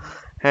some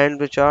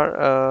hand which are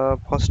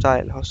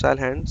hostile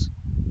hands.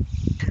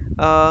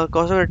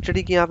 Cost of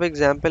electricity की यहाँ पे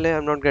example है,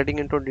 I'm not getting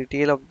into the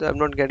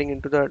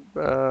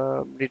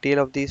detail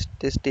of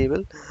this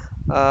table.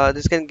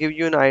 This can give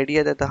you an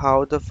idea that how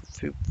the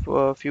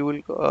fuel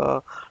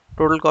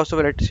total cost of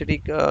electricity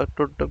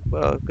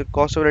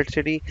cost of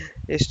electricity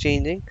is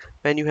changing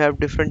when you have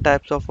different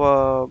types of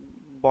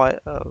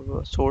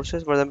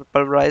sources. For example,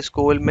 pulverized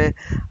coal में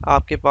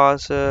आपके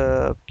पास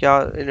क्या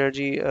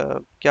energy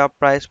क्या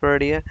price पड़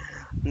रही है?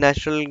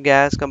 Natural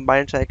gas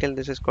combined cycle,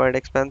 this is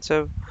quite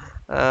expensive.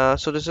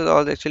 So this is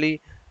all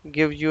actually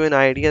gives you an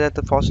idea that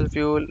the fossil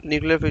fuel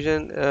nuclear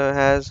fusion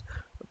has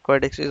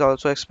is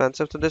also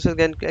expensive. So this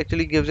again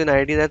actually gives an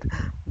idea that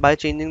by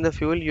changing the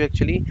fuel you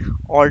actually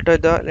alter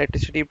the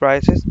electricity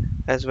prices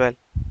as well.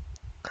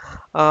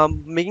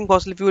 Making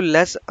fossil fuel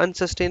less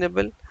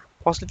unsustainable.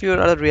 Fossil fuel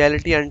are a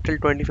reality until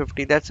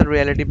 2050. That's a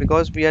reality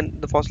because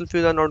the fossil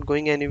fuels are not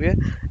going anywhere,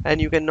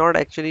 and you cannot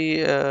actually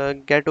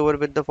get over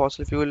with the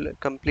fossil fuel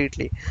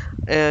completely.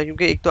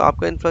 क्योंकि एक तो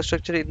आपका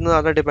infrastructure इतना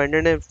ज़्यादा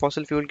dependent है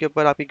fossil fuel के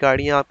ऊपर, आपकी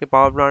गाड़ियाँ, आपके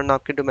पावर प्लांट,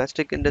 आपके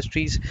डोमेस्टिक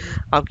इंडस्ट्रीज,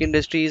 आपकी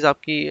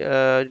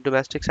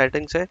डोमेस्टिक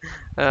सेटिंग्स है,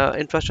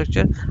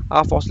 इंफ्रास्ट्रक्चर,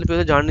 आप फॉसिल फ्यूल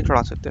से जान नहीं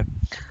छुड़ा सकते।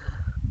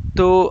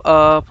 तो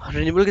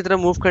रिन्यूएबल की तरफ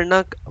मूव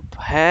करना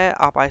है,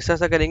 आप आहिस्ता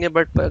आहिस्ता करेंगे,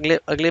 बट अगले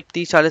अगले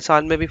 30-40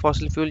 साल में भी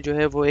फॉसिल फ्यूल जो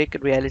है वो एक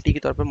रियलिटी के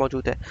तौर पर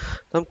मौजूद है।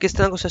 तो हम किस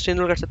तरह को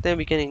सस्टेनेबल कर सकते हैं?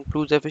 वी कैन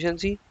इंक्रीज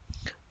एफिशिएंसी,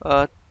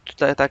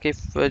 ताकि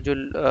जो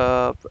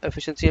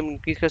एफिशिएंसी हम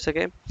इंक्रीज कर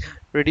सकें।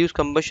 Reduce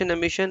combustion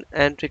emission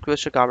and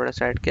request carbon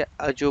dioxide के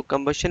जो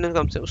कंबशन है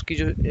कम से उसकी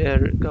जो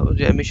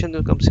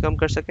एमिशन कम से कम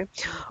कर सकें,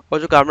 और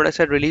जो कार्बन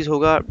डाइऑक्साइड रिलीज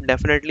होगा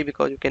definitely,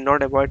 because you can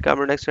not avoid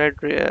carbon dioxide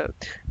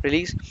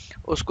release,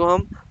 उसको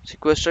हम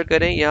सिक्वेस्टर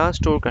करें या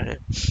स्टोर करें।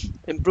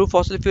 Improve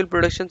fossil fuel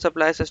production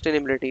supply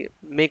sustainability,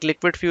 make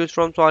liquid fuels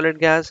from solid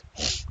gas,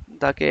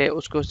 ताकि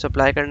उसको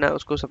सप्लाई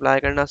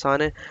करना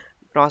आसान है।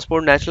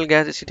 ट्रांसपोर्ट नेचुरल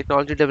गैस, इसी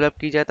टेक्नोलॉजी डेवलप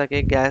की जाए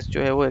ताकि गैस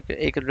जो है वो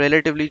एक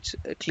रिलेटिवली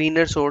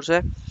क्लीनर सोर्स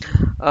है।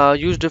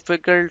 Use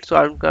difficult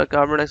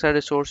carbon dioxide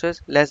resources,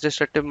 less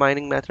destructive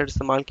mining method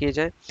इस्तेमाल किए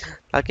जाएँ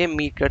ताकि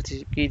मीट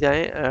की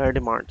जाए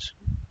डिमांड्स।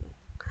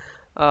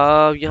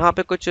 यहाँ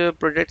पे कुछ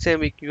प्रोजेक्ट्स हैं,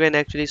 you can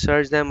actually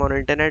search them on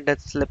internet, that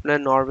Sleipner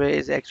Norway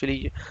is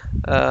actually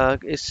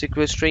is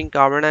sequestering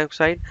carbon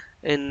dioxide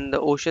in the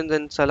oceans,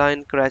 and Salah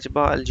in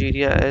Karachba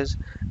Algeria is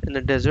in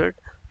the desert.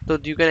 So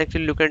you can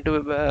actually look into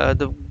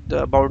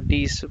about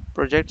these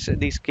projects,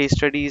 these case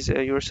studies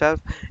yourself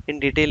in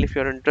detail if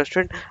you're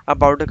interested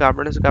about the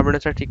carbon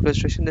dioxide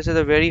sequestration. This is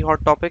a very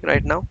hot topic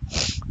right now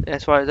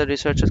as far as the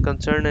research is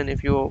concerned, and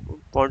if you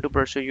want to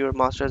pursue your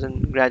masters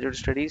and graduate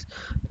studies,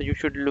 so you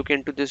should look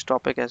into this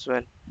topic as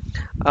well.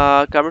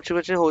 Carbon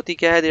sequestration होती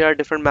क्या है? There are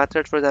different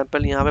methods. For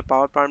example यहाँ पे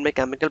power plant में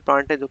chemical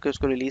plant है जो कि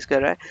उसको रिलीज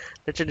कर रहा है,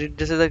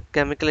 this is a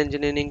chemical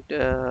engineering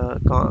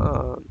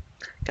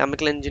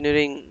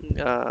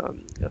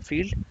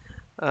field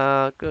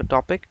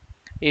topic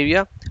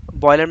area.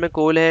 Boiler में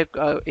कोल है,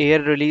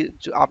 एयर रिलीज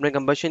जो आपने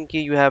कंबशन की,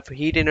 you have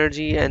heat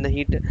energy and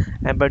heat,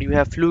 but you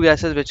have flue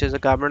gases which is a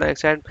carbon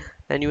dioxide,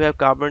 and you have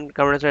carbon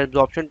dioxide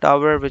absorption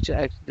tower which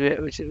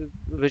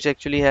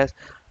actually has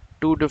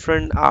two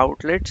different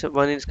outlets.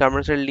 One is carbon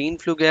dioxide lean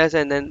flue gas,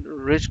 and then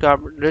rich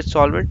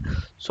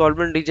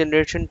solvent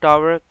regeneration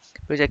tower,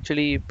 which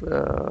actually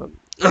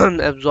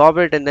absorb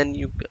it, and then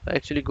you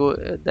actually go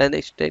then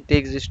it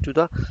takes this to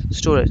the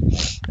storage,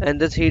 and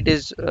this heat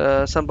is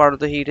some part of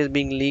the heat is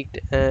being leaked,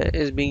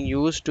 is being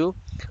used to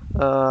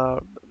uh,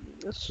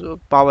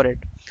 power it.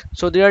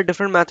 So there are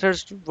different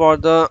methods for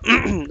the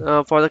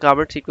for the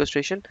carbon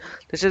sequestration.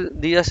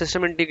 These are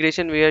system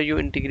integration, where you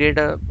integrate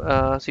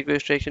a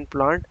sequestration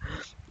plant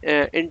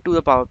into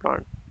the power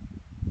plant.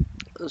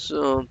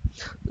 So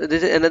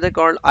this is another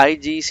called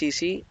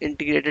IGCC,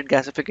 integrated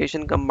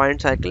gasification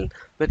combined cycle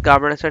with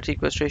carbon dioxide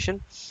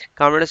sequestration.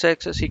 Carbon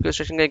dioxide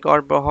sequestration का एक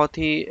और बहुत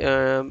ही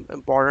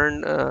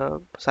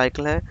important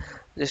cycle है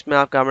जिसमें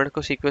आप carbon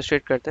को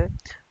sequestrate करते हैं.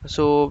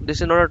 So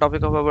this is not a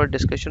topic of our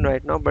discussion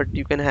right now, but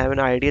you can have an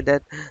idea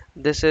that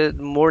this is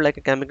more like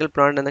a chemical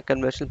plant than a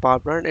conventional power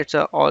plant. It's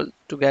a all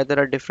together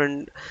a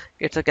different.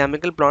 It's a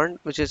chemical plant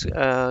which is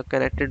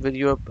connected with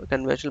your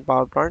conventional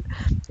power plant,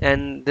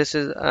 and this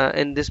is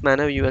in this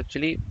manner you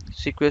actually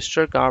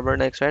sequester carbon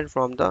dioxide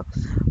from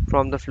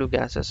the flue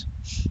gases.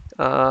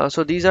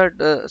 So these are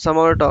some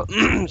of the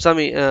some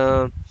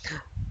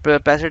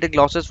parasitic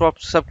losses for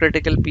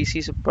subcritical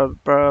PCs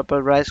per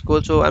rice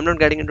coal. So I'm not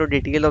getting into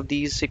detail of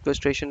these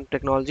sequestration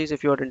technologies.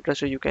 If you are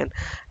interested, you can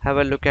have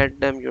a look at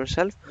them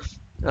yourself.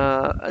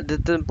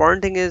 The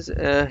important thing is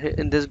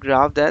in this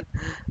graph that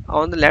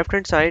on the left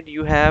hand side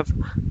you have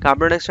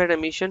carbon dioxide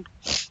emission,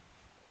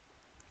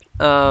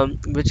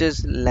 which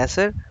is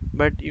lesser,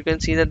 but you can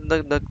see that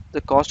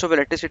the cost of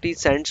electricity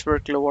cents per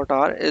kilowatt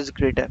hour is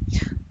greater.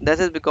 That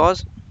is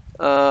because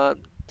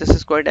this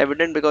is quite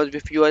evident, because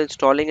if you are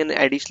installing an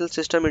additional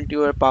system into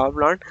your power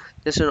plant,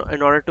 just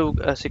in order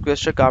to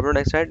sequester carbon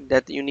dioxide,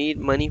 that you need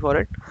money for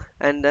it,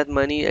 and that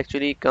money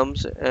actually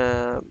comes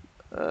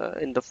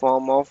in the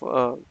form of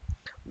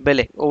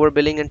billing over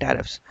billing and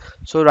tariffs.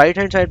 So right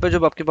hand side पर जो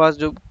आपके पास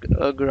जो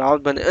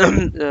graph बने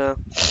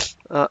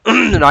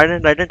right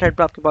hand side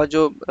पर आपके पास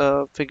जो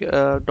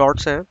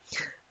dots हैं,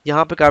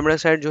 यहाँ पे कार्बन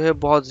डाइऑक्साइड जो है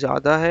बहुत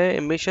ज़्यादा है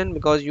emission,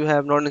 because you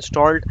have not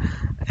installed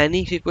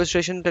any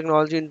sequestration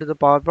technology into the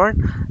power plant.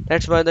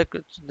 That's why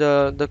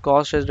the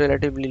cost is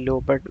relatively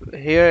low. But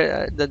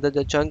here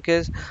the chunk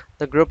is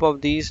the group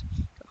of these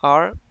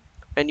are,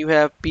 and you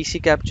have PC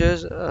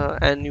captures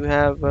and you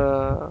have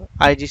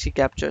IGC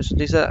captures.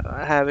 These are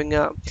having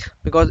a,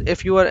 because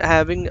if you are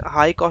having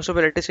high cost of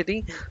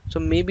electricity, so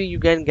maybe you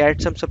can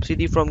get some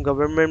subsidy from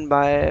government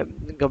by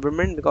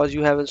government, because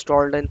you have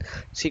installed an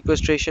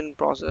sequestration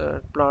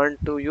process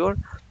plant to your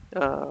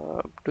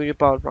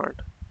power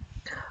plant.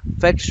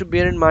 Facts to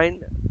bear in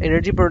mind: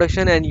 energy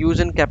production and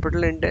use in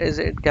is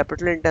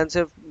capital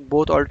intensive,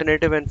 both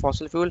alternative and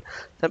fossil fuel.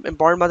 सब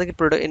important बात है कि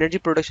energy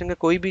production का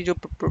कोई भी जो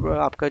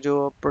आपका जो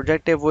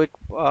प्रोजेक्ट है वो एक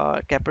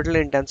कैपिटल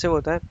इंटेंसिव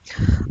होता है.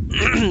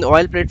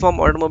 Oil platform,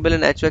 automobile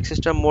and HVAC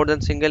system more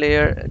than single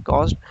air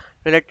cost,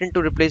 reluctant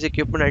to replace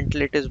equipment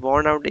until it is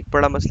worn out. एक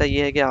बड़ा मसला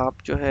ये है कि आप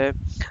जो है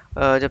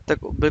जब तक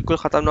बिल्कुल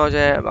ख़त्म ना हो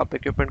जाए आप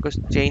इक्विपमेंट को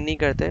चेंज नहीं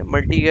करते.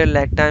 Multi year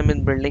lag time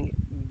in building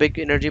big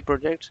energy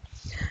projects.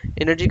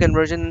 Energy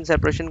conversion and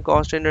separation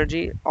cost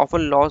energy,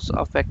 often loss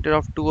a factor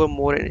of 2 or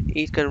more in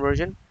each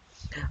conversion.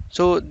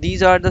 So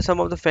these are the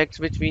some of the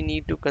facts which we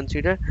need to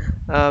consider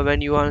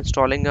when you are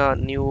installing a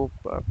new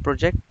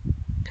project.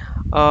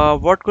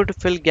 What could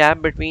fill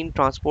gap between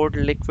transport,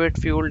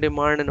 liquid fuel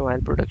demand and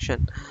oil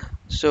production?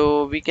 So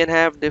we can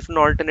have different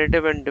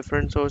alternative and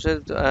different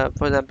sources.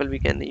 For example, we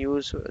can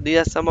use, these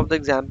are some of the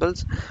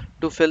examples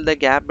to fill the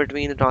gap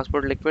between the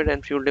transport, liquid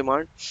and fuel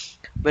demand.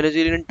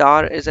 Venezuelan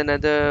tar is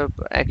another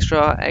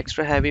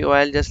extra heavy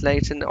oil, just like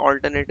it's an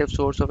alternative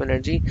source of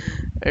energy.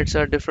 It's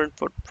a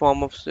different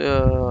form of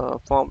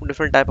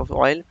different type of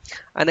oil.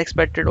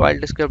 Unexpected oil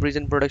discoveries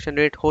in production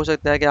rate, हो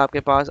सकता है कि आपके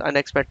पास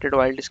unexpected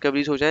oil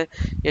discoveries हो जाए,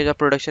 या जो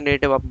production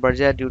rate है वो बढ़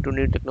जाए due to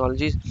new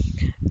technologies.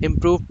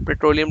 Improve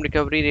petroleum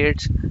recovery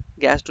rates,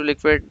 gas to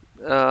liquid,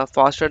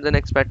 faster than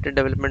expected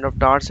development of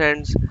tar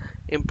sands,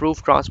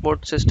 improve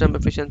transport system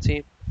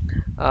efficiency.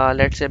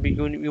 Let's say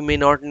you may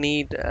not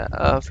need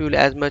fuel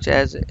as much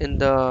as in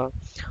the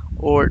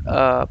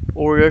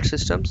older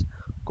systems.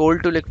 Coal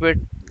to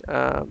liquid,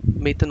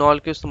 methanol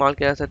को इस्तेमाल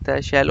किया जा सकता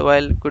है. Shale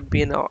oil could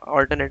be an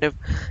alternative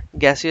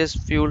gaseous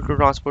fuel to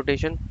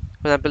transportation.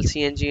 For example,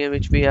 CNG,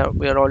 which we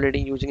are already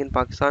using in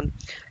Pakistan.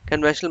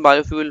 Conventional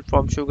biofuel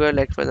from sugar,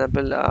 like for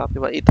example आपके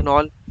पास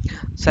ethanol,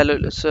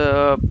 cellulose,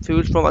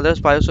 fuels from others,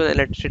 biosource and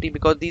electricity,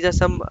 because these are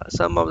some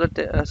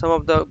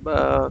of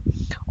the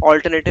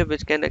alternative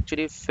which can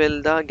actually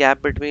fill the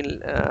gap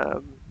between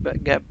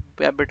gap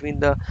between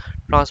the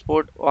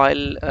transport,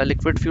 oil,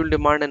 liquid fuel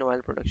demand and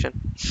oil production.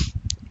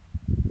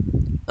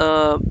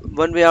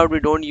 one way out, we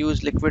don't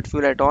use liquid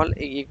fuel at all.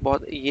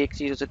 ये एक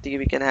चीज़ हो सकती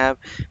है कि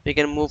we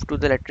can move to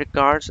the electric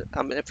cars.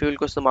 हम fuel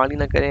को इस्तेमाल ही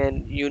ना करें,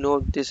 and you know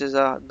this is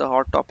the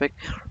hot topic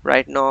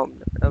right now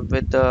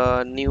with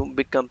the new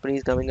big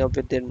companies coming up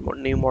with their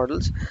new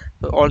models.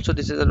 So also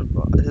this is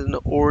an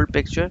old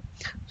picture,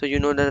 so you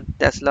know that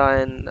Tesla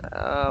and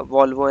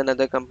Volvo and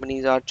other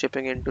companies are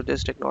chipping into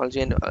this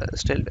technology, and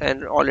still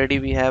and already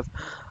we have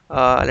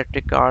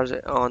electric cars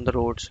on the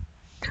roads.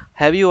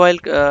 Heavy oil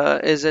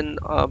is an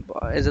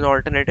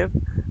alternative.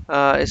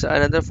 It's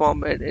another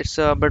form.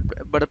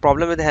 But the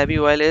problem with heavy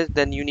oil is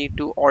then you need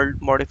to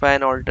modify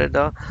and alter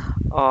the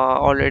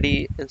already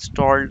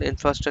installed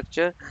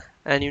infrastructure,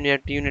 and you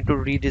need to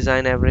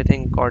redesign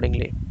everything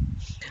accordingly.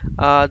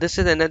 This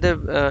is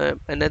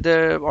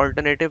another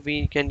alternative.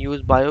 We can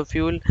use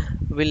biofuel.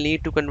 We'll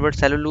need to convert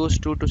cellulose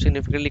to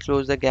significantly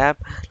close the gap.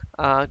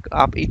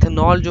 आप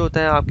ethanol जो होता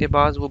है आपके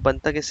पास वो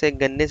बनता किससे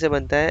गन्ने से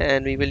बनता है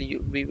and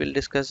we will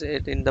discuss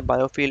it in the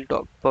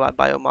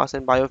biomass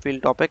and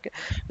biofuel topic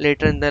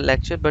later in the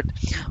lecture. But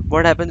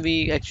what happens, we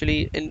actually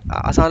in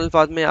आसान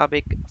अल्फाज में आप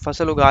एक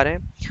फसल उगा रहे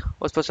हैं,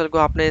 उस फसल को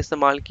आपने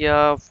इस्तेमाल किया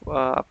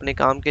अपने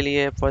काम के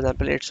लिए. For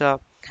example its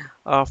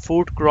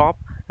food crop,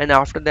 and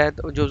after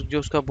that जो जो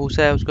उसका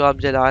भूसा है उसको आप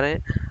जला रहे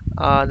हैं.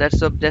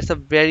 That's a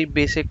very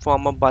basic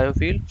form of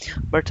biofuel.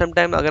 But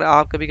sometime अगर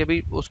आप कभी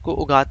कभी उसको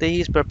उगाते ही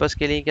इस पर्पज़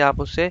के लिए कि आप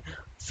उससे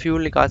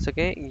फ्यूल निकाल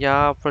सकें,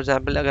 या फॉर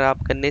एग्जांपल अगर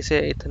आप गन्ने से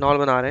इथेनॉल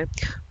बना रहे हैं,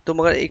 तो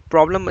मगर एक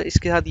प्रॉब्लम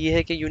इसके साथ ये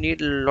है कि you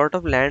need lot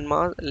of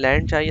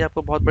land चाहिए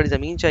आपको, बहुत बड़ी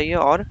ज़मीन चाहिए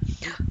और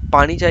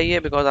पानी चाहिए,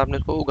 बिकॉज आपने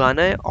उसको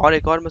उगाना है. और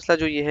एक और मसला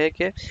जो ये है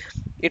कि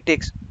इट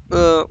टेक्स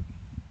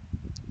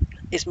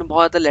इसमें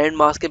बहुत ज़्यादा लैंड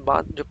मास के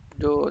बाद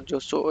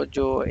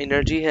जो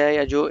एनर्जी है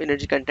या जो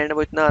एनर्जी कंटेंट है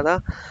वो इतना ज़्यादा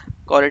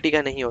क्वालिटी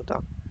का नहीं होता.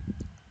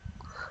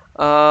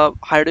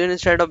 Hydrogen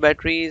instead of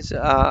batteries,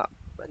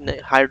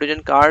 hydrogen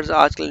cars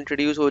आजकल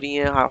इंट्रोड्यूस हो रही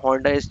हैं.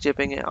 Honda is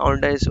chipping,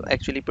 Honda is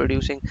actually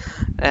producing,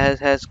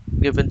 has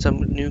given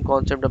some new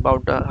concept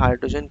about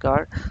hydrogen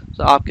car.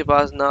 सो आपके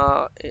पास ना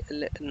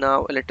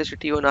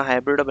इलेक्ट्रिसिटी हो ना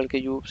हाइब्रिड हो,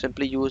 बल्कि you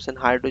simply use N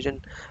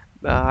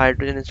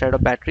hydrogen instead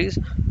of batteries,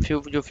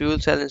 जो fuel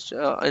cell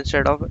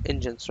instead of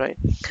engines, right.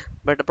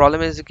 But the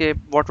problem is कि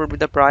what would be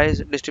the price,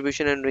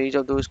 distribution and range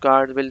of those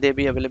cars? Will they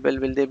be available?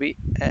 Will they be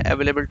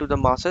available to the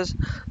masses?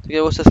 तो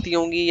क्या वो सस्ती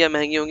होंगी या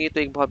महंगी होंगी, तो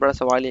एक बहुत बड़ा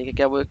सवाल है कि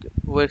क्या वो एक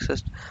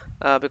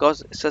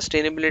because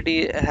sustainability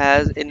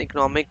has an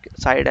economic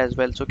side as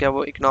well. So क्या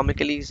वो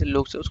economically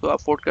लोग उसको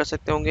afford कर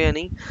सकते होंगे या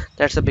नहीं?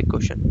 That's a big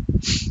question.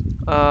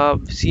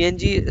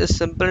 CNG is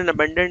simple and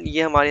abundant.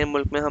 ये हमारे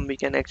मुल्क में हम we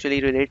can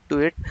actually relate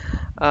to it.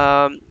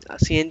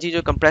 CNG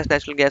जो compressed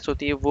natural gas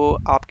होती है वो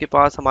आपके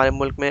पास हमारे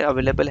मुल्क में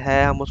अवेलेबल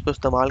है, हम उसको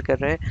इस्तेमाल कर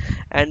रहे हैं,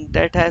 and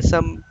that has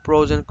some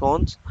pros and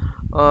cons.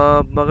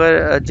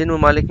 मगर जिन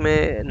ममालिक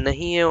में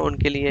नहीं है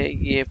उनके लिए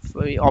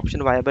ये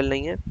ऑप्शन वायबल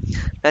नहीं है.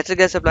 Natural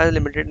gas supply is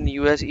limited in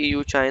US,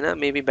 EU, China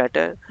may be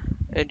better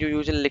and you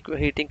use in liquid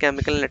heating,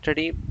 chemical and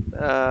electricity.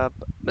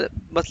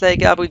 मसला है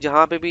कि आप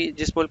जहाँ पे भी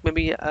जिस मुल्क में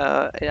भी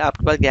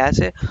आपके पास गैस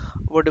है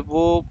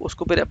वो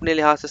उसको फिर अपने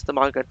लिहाज से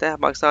इस्तेमाल करता है.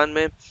 पाकिस्तान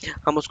में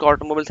हम उसको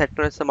ऑटोमोबाइल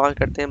सेक्टर में इस्तेमाल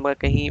करते हैं, मगर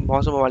कहीं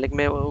बहुत से ममालिक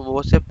में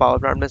वो सिर्फ पावर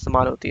प्लांट में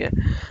इस्तेमाल होती है.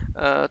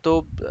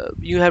 तो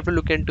you have to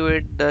look into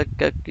it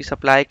कि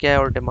सप्लाई क्या है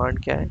और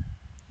डिमांड क्या है.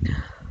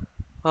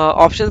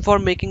 Options for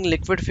making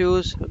liquid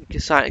fuels,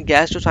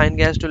 gas to sign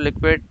gas to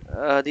liquid.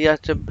 These are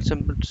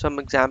some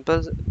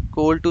examples.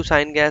 Coal to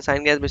sign gas.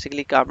 Sign gas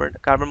basically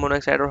carbon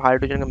monoxide और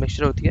hydrogen का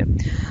mixture होती है.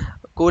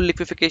 Coal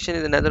liquefaction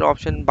is another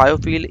option.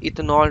 Biofuel,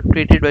 ethanol,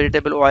 treated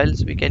vegetable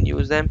oils, we can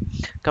use them.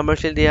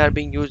 Commercially, they are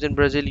being used in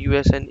Brazil,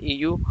 US, and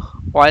EU.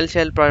 Oil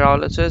shell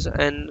pyrolysis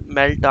and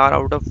melt tar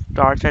out of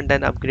tar sand,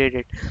 then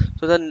upgraded.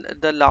 So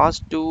the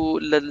last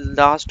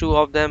two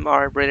of them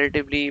are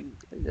relatively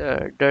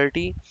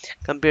dirty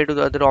compared to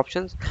the other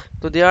options.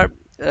 So they are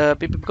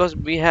because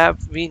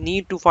we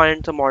need to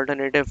find some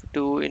alternative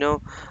to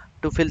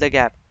to fill the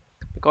gap.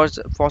 Because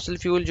fossil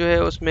fuel जो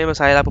है उसमें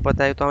मसाइल आपको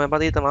पता है, तो हमें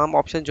पास ये तमाम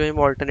ऑप्शन जो हैं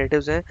वो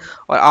अल्टरनेटिव्स हैं,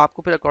 और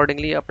आपको फिर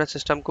अकॉर्डिंगली अपना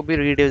सिस्टम को भी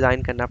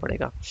रीडिज़ाइन करना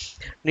पड़ेगा.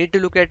 Need to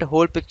look at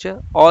whole picture.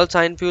 All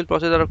sign fuel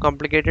process are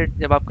complicated.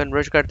 जब आप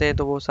कन्वर्ट करते हैं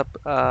तो वो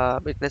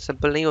सब इतने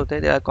सिंपल नहीं होते.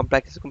 There are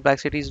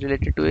complexities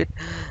related to it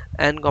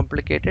and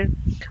complicated.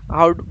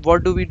 How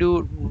what do we do,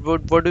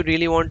 what do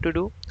really want to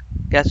do?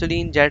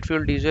 Gasoline, jet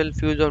fuel, diesel,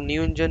 fuels of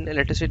new engine,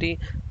 electricity.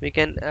 We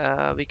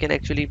can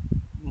actually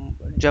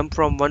jump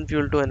from one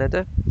fuel to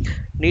another.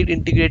 Need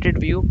integrated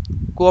view.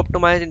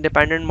 Co-optimize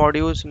independent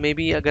modules. May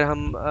be अगर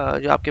हम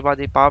जो आपके पास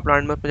एक power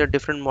plant में उसमें जो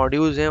different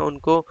modules हैं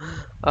उनको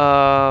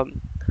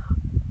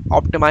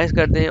ऑप्टिमाइज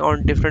कर दें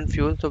ऑन डिफरेंट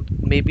फ्यूल, तो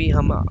मे बी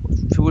हम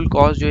फ्यूल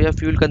कॉस्ट जो है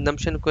फ्यूल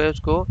कंजम्पशन को है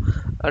उसको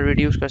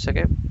रिड्यूस कर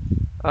सकें.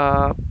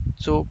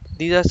 So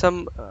these are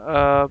some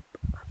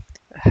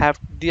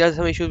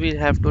issues we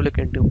have to look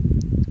into.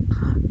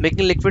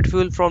 Making liquid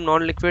fuel from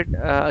non-liquid,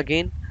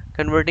 again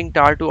converting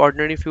tar to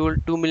ordinary fuel.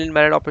 2 million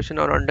barrel operation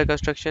or under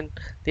construction.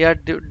 They are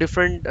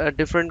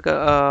different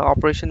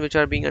operation which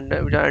are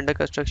under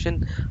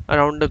construction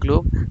around the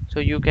globe, so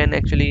you can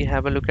actually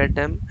have a look at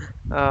them.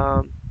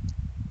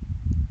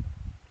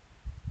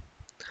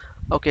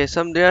 Okay,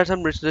 there are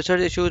some research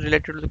issues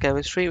related to the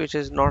chemistry, which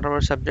is not our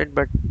subject,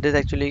 but this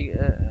actually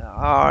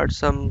are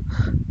some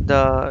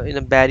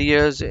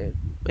barriers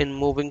in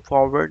moving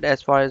forward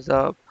as far as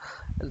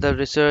the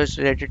research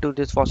related to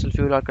this fossil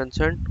fuel are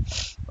concerned.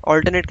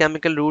 Alternate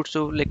chemical routes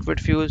to liquid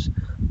fuels.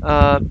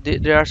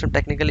 There are some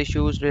technical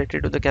issues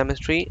related to the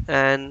chemistry,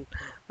 and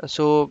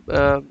so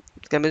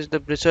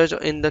the research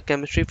in the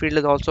chemistry field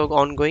is also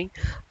ongoing.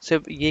 So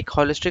ये एक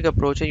holistic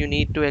approach है. You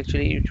need to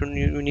actually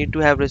you need to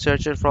have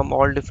researchers from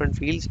all different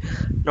fields,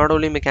 not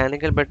only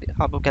mechanical, but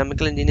आपको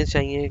chemical engineers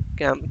चाहिए,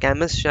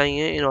 chemists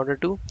चाहिए in order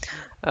to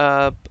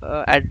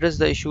address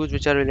the issues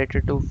which are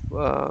related to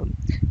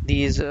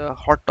these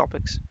hot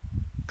topics.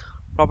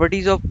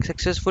 Properties of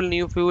successful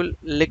new fuel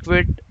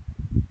liquid.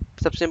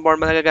 सबसे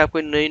important बात है कि आप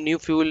कोई नई न्यू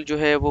फ्यूल जो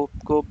है वो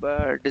को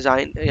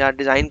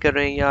डिज़ाइन कर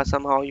रहे हैं, या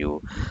समहाउ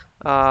यू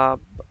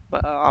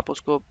आप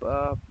उसको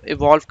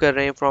इवॉल्व कर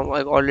रहे हैं फ्रॉम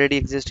ऑलरेडी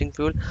एग्जिस्टिंग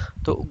फ्यूल,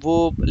 तो वो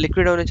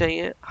लिक्विड होने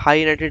चाहिए,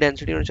 हाई एनर्जी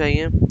डेंसिटी होनी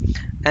चाहिए,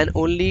 and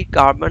only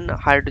carbon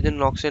hydrogen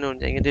and oxygen होने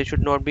चाहिए. They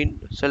should not be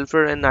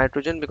sulphur and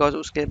nitrogen, because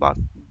उसके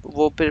बाद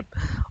वो फिर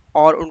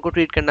और उनको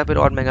ट्रीट करना फिर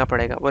और महंगा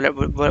पड़ेगा.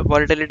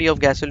 वॉलेटिलिटी ऑफ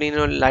गैसोलीन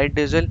और light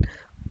diesel.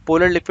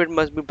 Polar liquid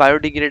must be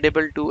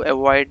biodegradable to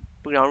avoid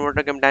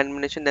groundwater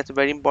contamination. That's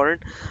very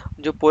important.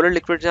 जो polar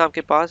liquids हैं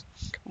आपके पास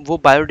वो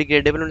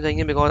biodegradable होने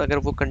चाहिए, because अगर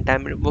वो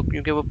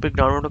क्योंकि वो फिर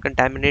groundwater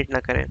contaminate ना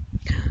करें.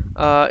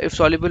 If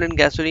soluble in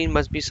gasoline,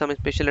 must be some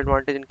special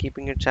advantage in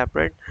keeping it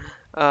separate.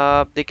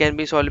 They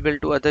can be soluble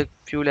to other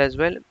fuel as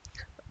well.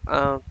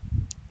 Uh,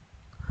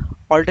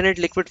 Alternate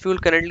liquid fuel.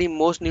 Currently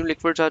most new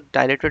liquids are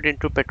diluted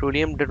into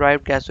petroleum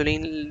derived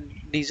gasoline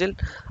diesel.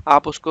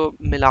 आप उसको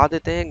मिला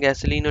देते हैं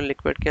gasoline और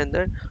liquid के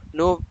अंदर.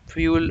 No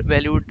fuel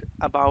valued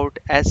about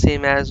as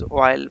same as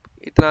oil.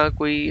 इतना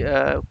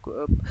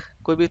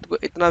कोई भी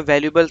इतना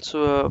वैल्यूबल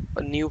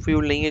न्यू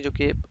फ्यूल नहीं है जो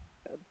कि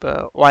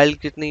ऑयल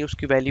जितनी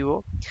उसकी वैल्यू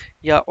हो,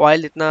 या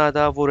ऑयल जितना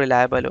ज़्यादा वो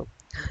रिलायबल हो.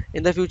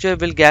 In the future,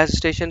 will gas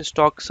station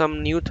stock some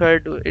new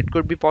third? It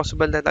could be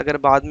possible that अगर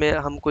बाद में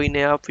हम कोई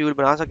नया फ्यूल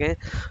बना सकें,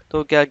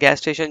 तो क्या गैस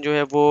स्टेशन जो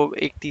है वो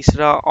एक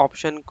तीसरा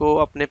ऑप्शन को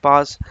अपने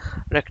पास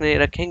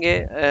रखेंगे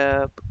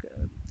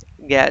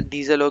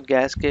डीजल और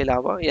गैस के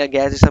अलावा, या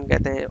गैस जिसे हम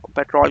कहते हैं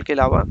पेट्रोल के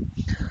अलावा.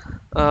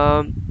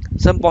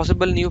 Some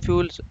possible new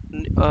fuels.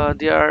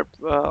 They are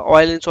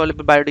oil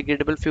insoluble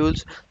biodegradable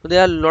fuels. So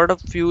there are a lot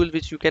of fuels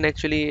which you can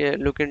actually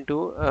look into.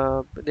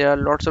 There are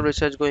lots of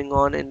research going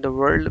on in the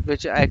world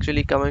which are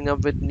actually coming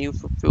up with new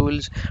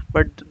fuels.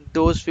 But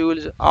those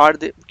fuels are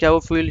क्या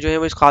वो fuel जो है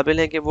वो इस काबिल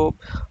है कि वो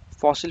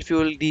fossil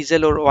fuel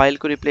डीजल और ऑयल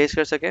को replace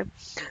कर सके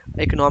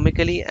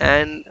economically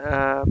and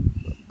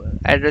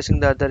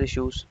addressing the other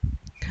issues.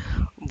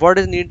 What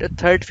is needed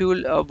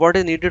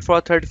for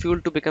a third fuel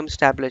to become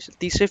established?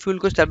 तीसरे फ्यूल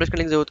को establish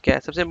करने की जरूरत क्या है?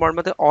 सबसे important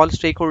बात है all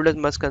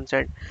stakeholders must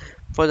consent.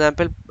 For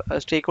example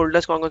stake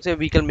holders कौन कौन से?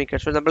 Vehicle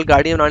makers. फॉर एग्जाम्पल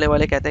गाड़ी बनाने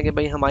वाले कहते हैं कि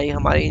भाई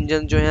हमारे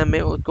इंजन जो है हमें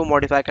उसको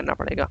मॉडिफाई करना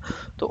पड़ेगा,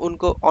 तो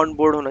उनको ऑन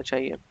बोर्ड होना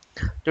चाहिए.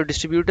 जो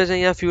डिस्ट्रीब्यूटर्स हैं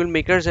या फ्यूल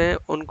मेकर्स हैं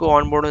उनको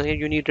ऑन बोर्ड होना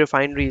चाहिए. You need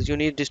refineries, you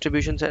need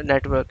distribution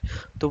network,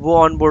 तो वो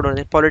ऑन बोर्ड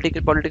होने.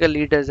 Political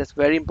leaders, that's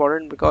very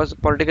important, because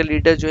political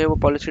leaders जो है वो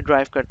पॉलिसी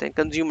ड्राइव करते हैं.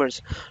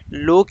 कंज्यूमर्स,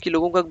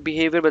 लोगों का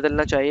बिहेवियर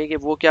बदलना चाहिए कि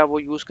वो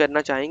यूज़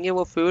करना चाहेंगे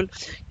वो फ्यूल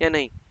या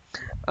नहीं.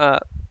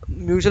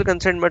 Mutual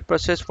consent but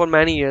process for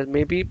many years.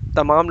 May be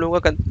तमाम लोगों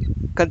का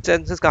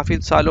कंसेंसस काफ़ी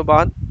सालों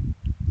बाद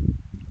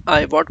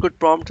आए. What could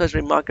prompt such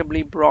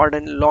remarkably broad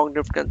and long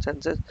drift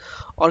consensus.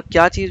 और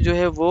क्या चीज़ जो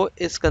है वो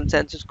इस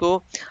कंसेंसस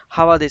को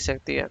हवा दे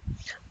सकती है.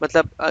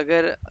 मतलब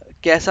अगर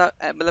कैसा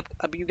मतलब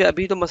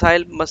अभी तो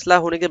मसला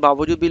होने के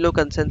बावजूद भी लोग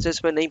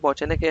कंसेंसस में नहीं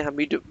पहुंचे ना, कि हम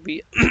भी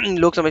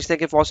लोग समझते हैं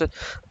कि फॉसिल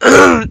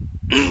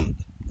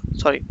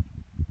सॉरी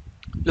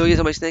लोग ये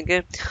समझते हैं कि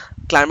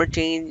क्लाइमेट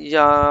चेंज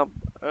या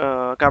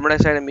कार्बन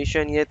डाइऑक्साइड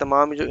एमिशन, ये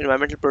तमाम जो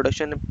इन्वायरमेंटल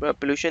प्रोडक्शन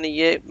पोल्यूशन है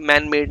ये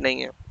मैन मेड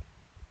नहीं है.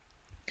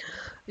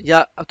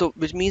 या तो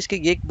विच मीन्स कि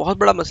ये एक बहुत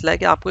बड़ा मसला है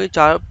कि आपको ये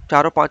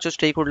चारों पांचों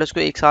स्टेक होल्डर्स को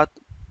एक साथ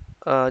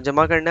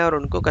जमा करना है और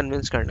उनको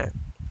कन्विंस करना है.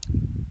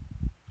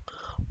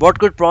 What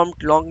could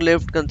prompt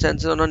long-lived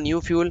consensus on a new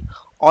fuel?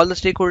 All the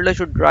stakeholders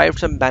should derive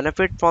some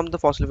benefit from the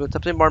fossil fuel.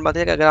 सबसे इम्पोर्टेंट बात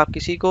है कि अगर आप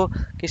किसी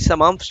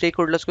तमाम स्टेक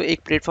होल्डर्स को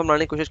एक प्लेटफॉर्म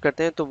लाने की कोशिश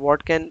करते हैं, तो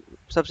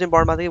सबसे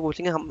इम्पोर्टेंट बात है कि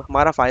पूछेंगे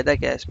हमारा फ़ायदा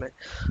क्या है इसमें.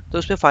 तो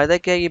उसमें फ़ायदा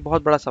क्या है, ये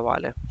बहुत बड़ा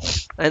सवाल है.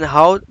 एंड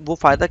हाउ वो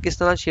फ़ायदा किस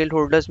तरह शेयर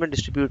होल्डर्स में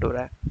डिस्ट्रीब्यूट हो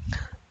रहा है.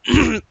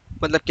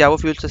 मतलब क्या वो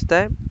फ्यूल सस्ता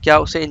है, क्या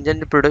उससे इंजन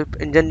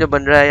जो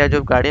बन रहा है या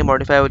जो गाड़ियाँ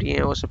मॉडिफाई हो रही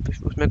हैं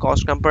उसमें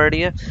कॉस्ट कम पड़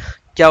रही है,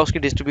 क्या उसकी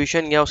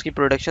डिस्ट्रीब्यूशन या उसकी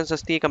प्रोडक्शन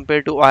सस्ती है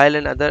compare to oil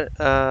and other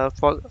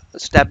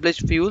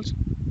established fuels.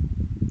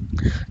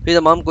 तो ये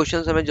तमाम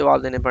क्वेश्चंस हमें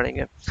जवाब देने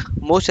पड़ेंगे.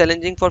 Most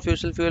challenging for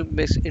fuel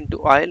mix into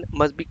oil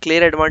must be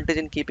clear advantage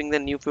in keeping the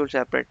new fuel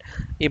separate.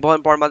 ये बहुत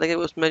इंपॉर्टेंट बात है कि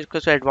उसमें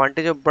जो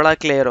एडवांटेज है बड़ा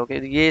क्लियर हो गया.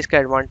 ये इसका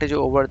advantage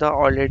over the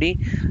already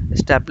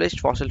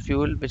established fossil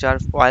fuel which are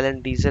oil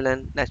and diesel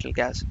and natural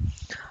gas.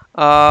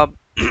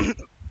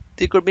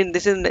 It could be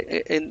this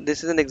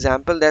is an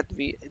example that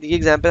ये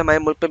एग्जाम्पल हमारे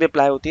मुल्क पे भी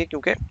अप्लाई होती है,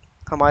 क्योंकि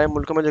हमारे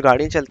मुल्क में जो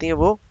गाड़ियाँ चलती हैं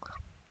वो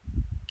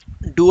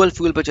डुअल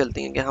फ्यूल पे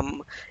चलती हैं कि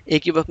हम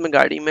एक ही वक्त में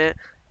गाड़ी में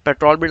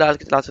पेट्रोल भी डाल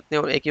के चला सकते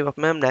हैं और एक ही वक्त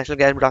में हम नेचुरल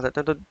गैस भी डाल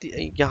सकते हैं। तो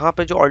यहाँ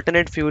पे जो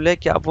अल्टरनेट फ्यूल है,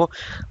 क्या वो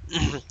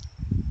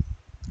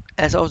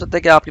ऐसा हो सकता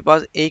है कि आपके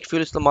पास एक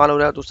फ्यूल इस्तेमाल हो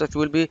रहा है, दूसरा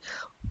फ्यूल भी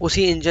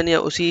उसी इंजन या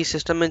उसी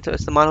सिस्टम में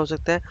इस्तेमाल हो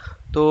सकता है।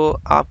 तो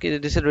आपकी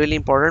this is really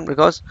important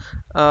because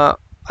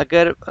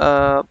अगर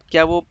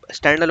क्या वो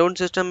स्टैंड अलोन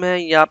सिस्टम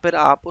है या फिर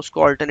आप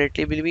उसको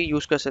अल्टरनेटिवली भी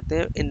यूज़ कर सकते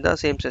हैं in the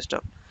same system.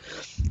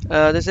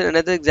 This is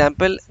another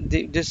example,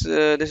 this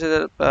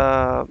is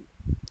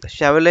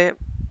शेवले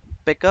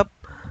pickup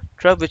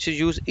truck which is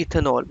use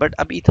ethanol. But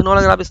अब इथेनॉल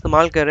अगर आप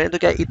इस्तेमाल कर रहे हैं तो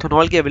क्या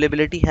इथेनॉल की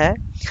अवेलेबिलिटी है,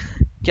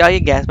 क्या ये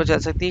गैस पर चल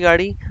सकती है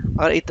गाड़ी?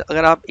 और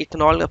अगर आप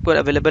इथेनॉल आपको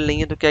अवेलेबल नहीं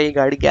है तो क्या ये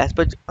गाड़ी गैस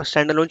पर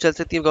स्टैंड अलोन चल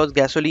सकती है, बिकॉज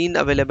गैसोलीन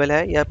अवेलेबल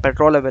है या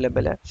पेट्रोल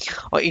अवेलेबल है।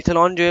 और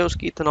इथेनॉल जो है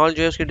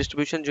उसकी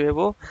डिस्ट्रीब्यूशन जो है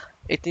वो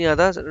इतनी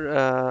ज़्यादा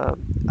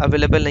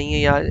अवेलेबल नहीं है,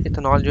 या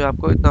इथेनॉल जो है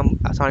आपको इतना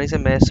आसानी से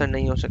मैसर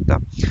नहीं हो सकता।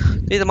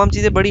 तो ये तमाम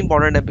चीज़ें बड़ी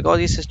इंपॉर्टेंट है, बिकॉज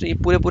ये सिस्टम, ये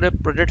पूरे पूरे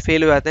प्रोजेक्ट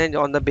फेल हो जाते हैं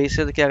ऑन द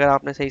बेसिस कि अगर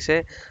आपने सही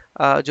से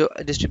जो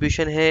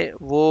डिस्ट्रीब्यूशन है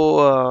वो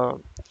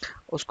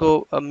उसको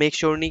मेक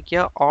श्योर नहीं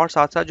किया। और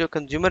साथ साथ जो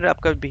कंज्यूमर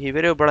आपका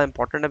बिहेवियर है वो बड़ा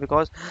इंपॉर्टेंट है,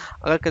 बिकॉज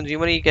अगर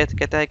कंज्यूमर ये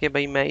कहता है कि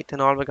भाई मैं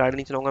इथेनॉल में गाड़ी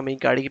नहीं चलाऊंगा, मेरी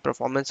गाड़ी की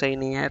परफॉर्मेंस सही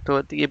नहीं है,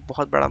 तो ये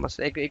बहुत बड़ा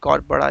मसला, एक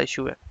और बड़ा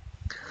इशू है।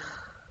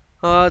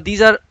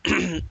 These are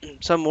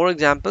some more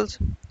examples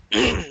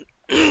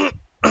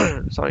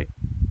sorry,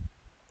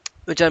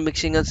 which are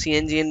mixing a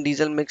CNG and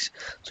diesel mix,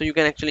 so you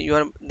can actually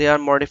they are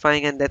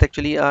modifying and that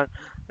actually are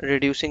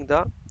reducing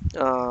uh,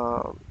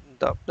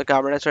 the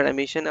carbon dioxide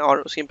emission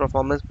और उसकी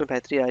performance में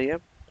बेहतरी आ रही है।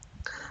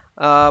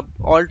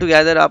 All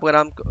together आप अगर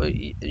हम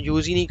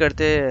use ही नहीं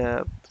करते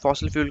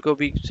फॉसिल फ्यूल को,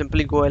 भी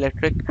simply go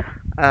electric.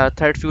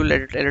 Third fuel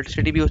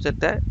electricity भी हो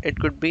सकता है, it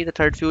could be the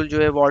third fuel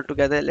जो है वो ऑल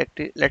टुगेदर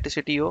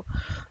इलेक्ट्रिसिटी हो।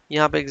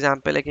 यहाँ पे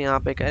एग्जांपल है कि यहाँ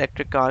पे एक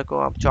इलेक्ट्रिक कार को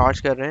आप चार्ज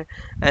कर रहे हैं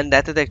and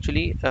that is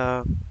actually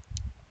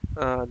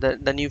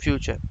the new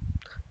future.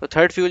 तो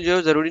थर्ड फ्यूल जो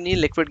है ज़रूरी नहीं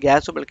लिक्विड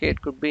गैस हो, बल्कि it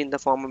could be in the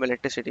form of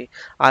electricity.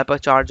 आपके पास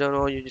चार्जर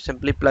हो, you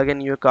simply plug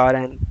in your car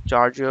and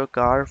charge your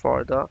car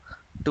for the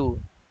tour.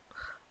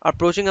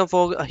 Approaching a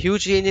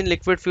huge change in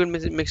liquid fuel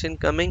mixing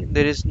coming.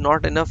 There is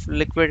not enough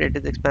liquid. It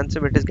is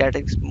expensive. It is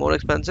getting more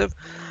expensive.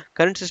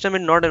 Current system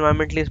is not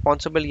environmentally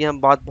responsible. ये हम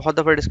बात बहुत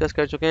दफ़ा discuss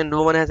कर चुके हैं.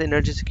 No one has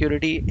energy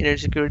security.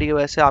 Energy security की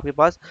वजह से आपके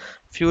पास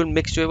fuel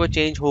mix जो है वो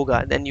change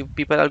होगा. Then you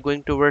people are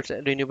going towards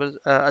renewable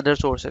other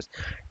sources.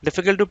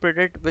 Difficult to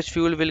predict which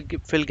fuel will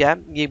fill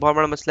gap. ये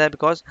बहुत बड़ा मसला है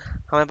because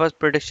हमारे पास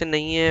prediction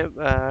नहीं है.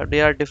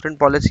 There are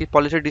different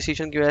policy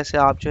decision की वजह से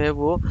आप जो है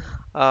वो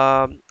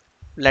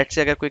लेट्स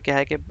से अगर कोई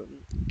कहे कि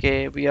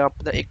वी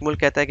आर, एक मुल्क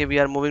कहता है कि we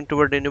are moving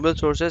toward renewable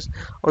sources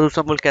और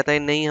दूसरा मुल्क कहता है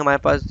नहीं, हमारे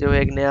पास जो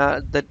है एक नया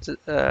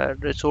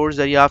रिसोर्स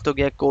दरियाफ्त हो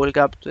गया कोल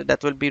का,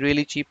 that will be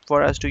really cheap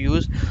for us to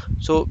use.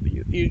 So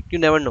you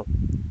never know.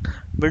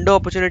 Window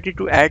opportunity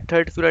to add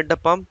third fuel at the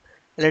pump,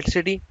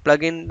 electricity,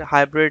 plug-in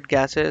hybrid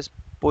gases,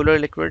 polar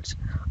liquids.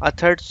 A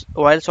third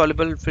oil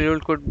soluble fuel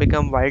could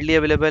become widely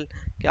available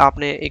कि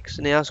आपने एक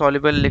नया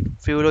soluble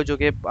fuel हो जो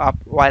कि आप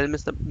oil में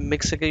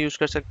mix करके use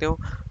कर सकते हो,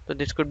 तो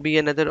this could be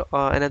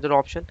another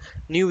option.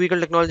 New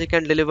vehicle technology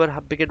can deliver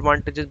big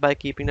advantages by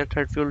keeping the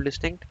third fuel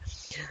distinct.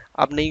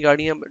 आप नई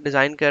गाड़ियाँ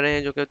डिज़ाइन कर रहे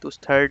हैं जो कि उस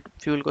थर्ड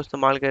फ्यूल को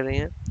इस्तेमाल कर रही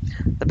हैं।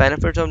 The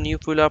benefits of new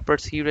fuel are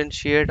perceived and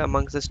shared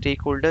amongst the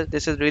stakeholders.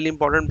 This is really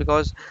important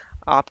because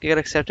आपकी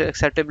अगर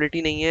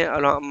acceptability नहीं है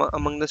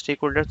among the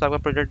stakeholders तो आपका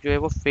प्रोजेक्ट जो है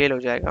वो फेल हो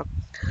जाएगा।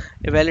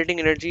 Evaluating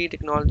energy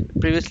technology,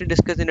 previously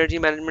discussed energy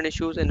management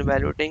issues and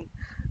evaluating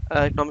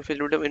economic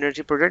feasibility of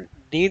energy project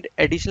need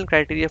additional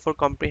criteria for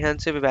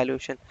comprehensive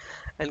evaluation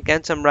and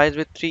can summarize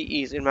with 3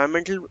 E's: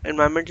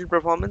 environmental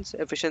performance,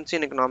 efficiency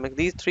and economic.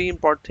 These three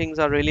important things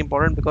are really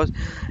important because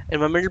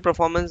environmental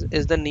performance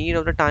is the need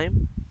of the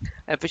time,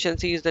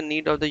 efficiency is the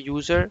need of the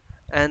user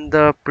and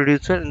the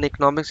producer, and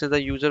economics is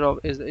the user of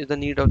is the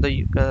need of the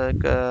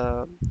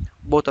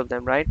both of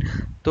them, right?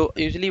 So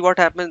usually what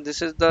happens,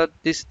 this is the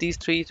these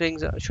three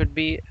things should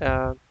be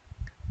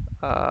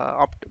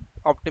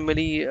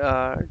optimally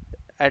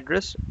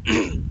addressed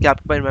कि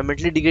आपके पास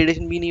environmentally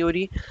degradation भी नहीं हो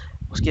रही,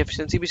 उसकी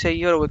efficiency भी सही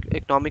है और वो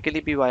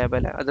इकोनॉमिकली भी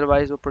वायबल है,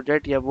 अदरवाइज वो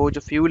प्रोजेक्ट या वो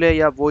जो फ्यूल है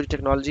या वो जो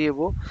टेक्नोलॉजी है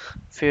वो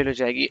फेल हो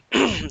जाएगी।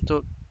 तो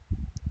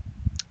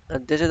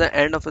this is the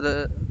end of the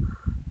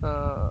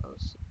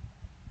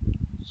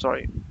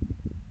sorry,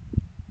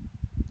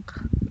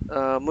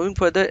 moving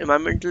further,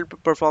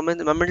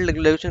 environmental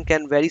regulation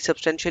can vary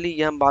substantially,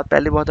 ये हम बात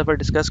पहले बहुत दफ़ा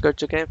डिस्कस कर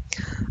चुके हैं।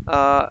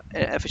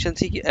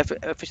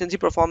 एफिशिएंसी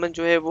परफॉर्मेंस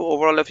जो है वो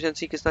ओवरऑल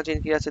एफिशिएंसी किस तरह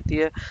चेंज की जा सकती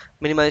है।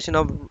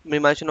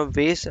 मिनिमाइजेशन ऑफ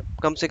वेस्ट,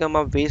 कम से कम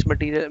आप वेस्ट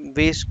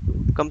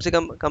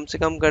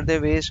कम कर दें,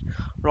 वेस्ट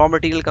रॉ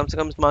मटेरियल कम से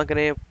कम इस्तेमाल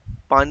करें,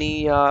 पानी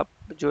या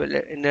जो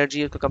एनर्जी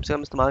है उसको कम से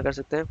कम इस्तेमाल कर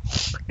सकते हैं।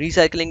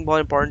 रिसाइकलिंग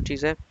बहुत इंपॉर्टेंट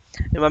चीज़ है।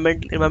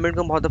 इन्वायरमेंट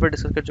को हम बहुत दफ़ा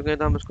डिस्कस कर चुके हैं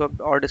तो हम उसको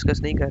और डिस्कस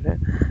नहीं कर रहे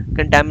हैं।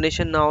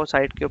 कंटेमिनेशन ना हो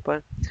साइट के ऊपर।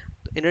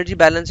 तो energy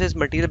balances,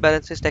 material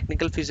balances,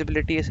 technical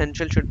feasibility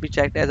essential should be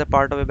checked as a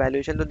part of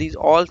evaluation. So these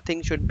all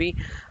things should be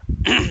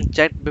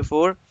checked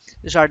before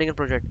starting a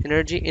project.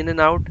 Energy in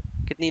and out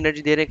कितनी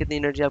energy दे रहे हैं, कितनी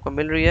energy आपको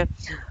मिल रही है.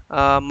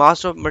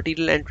 Mass of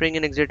material entering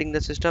and exiting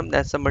the system,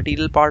 that's the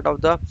material part of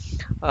the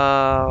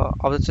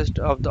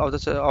system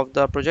of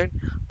the project.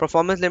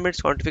 Performance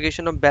limits,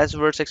 quantification of best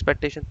worst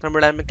expectation,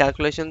 thermodynamic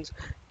calculations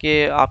के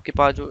आपके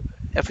पास जो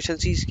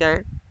efficiencies क्या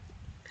है.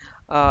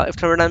 If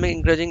thermodynamic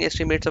encouraging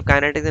estimates of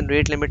kinetics and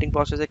rate limiting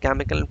processes,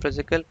 chemical and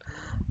physical,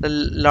 the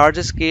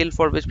largest scale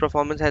for which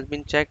performance has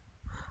been checked.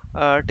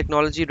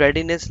 Technology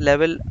readiness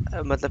level,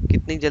 मतलब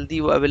कितनी जल्दी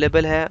वो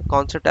available है.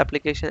 Concept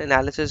application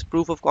analysis,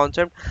 proof of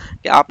concept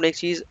कि आपने एक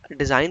चीज़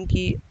design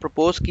की,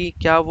 propose की,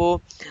 क्या वो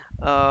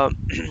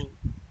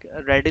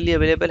रेडीली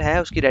अवेलेबल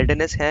है, उसकी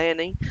रेडीनेस है या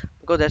नहीं.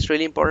 Because that's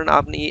really important.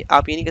 आप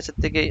ये नहीं कह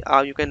सकते कि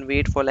you can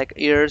wait for like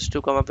years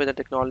to come up with the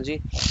technology,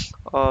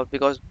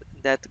 because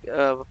that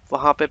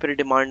वहाँ पे फिर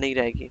डिमांड नहीं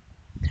रहेगी.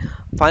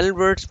 Final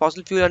words,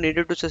 fossil fuel are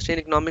needed to sustain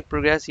economic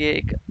progress. ये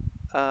एक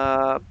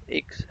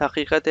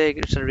हकीकत है,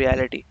 it's a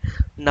reality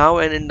now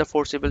and in the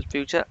forcible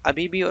future.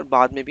 अभी भी और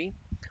बाद में भी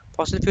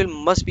fossil fuel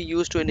must be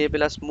used to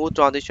enable a smooth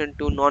transition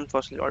to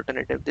non-fossil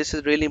alternative. This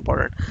is really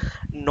important.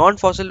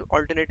 Non-fossil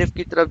alternative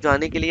की तरफ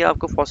जाने के लिए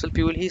आपको fossil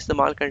fuel ही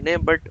इस्तेमाल करने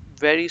हैं, but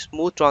very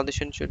smooth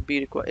transition should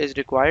be is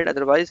required.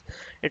 Otherwise,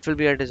 it will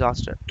be a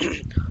disaster.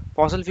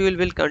 Fossil fuel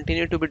will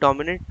continue to be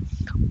dominant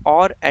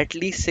or at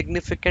least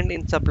significant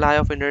in supply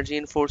of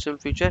energy in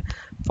foreseeable future.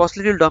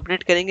 Fossil fuel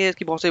dominate करेंगे,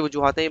 इसकी बहुत सारी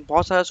वजूहत हैं.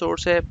 बहुत सारा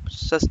source है,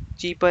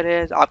 cheaper है,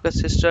 आपका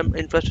सिस्टम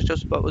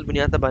इंफ्रास्ट्रक्चर उस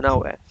बुनियाद पर बना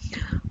हुआ है.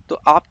 तो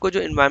आपको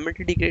जो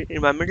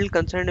इन्वायरमेंटल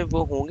कंसर्न है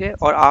वो होंगे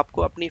और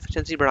आपको अपनी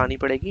एफिशिएंसी बढ़ानी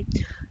पड़ेगी.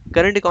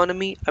 करंट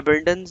इकोनॉमी,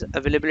 अबंडेंस,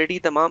 अवेलेबिलिटी,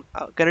 तमाम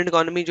करंट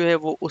इकोनॉमी जो है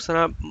वो उस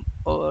तरह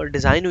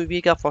डिज़ाइन हुई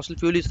है कि आप फॉसिल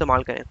फ्यूल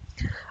इस्तेमाल करें.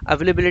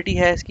 अवेलेबिलिटी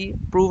है इसकी,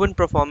 प्रूवन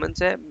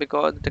परफॉर्मेंस है,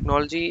 because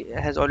technology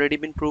has already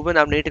been proven.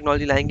 आप नई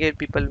टेक्नोलॉजी लाएंगे,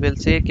 पीपल विल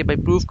से कि भाई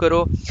प्रूव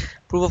करो,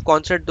 प्रूफ ऑफ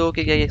कॉन्सेप्ट दो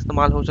कि क्या ये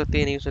इस्तेमाल हो सकती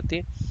है नहीं हो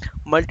सकती.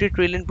 Multi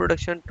trillion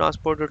production,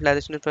 transport,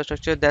 utilisation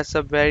infrastructure, that's a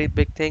very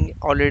big thing.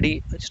 Already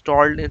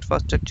installed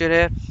infrastructure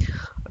है.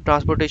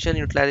 ट्रांसपोर्टेशन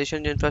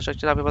यूटिलाइजेशन जो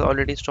इंफ्रास्ट्रक्चर आपके पास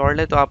ऑलरेडी इंस्टॉल्ड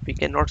है, तो आप we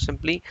can not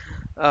simply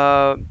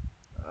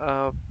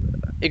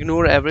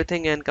ignore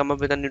everything and come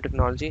up with a new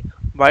technology.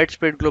 Wide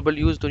spread global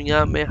use,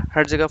 दुनिया में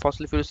हर जगह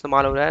fossil fuel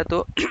इस्तेमाल हो रहा है.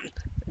 तो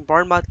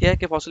इंपॉर्टेंट बात क्या है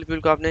कि फॉसिल फ्यूल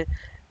को आपने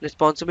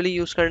रिस्पॉन्सिबली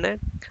यूज़ करना है.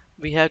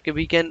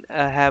 We can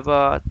have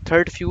a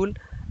third fuel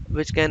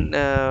which can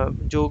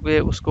जो कि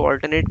उसको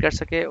ऑल्टरनेट कर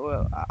सके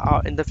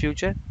in the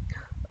future.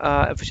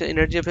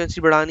 Energy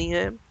efficiency बढ़ानी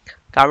है.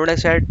 कार्बन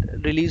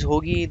डाइऑक्साइड रिलीज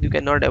होगी, you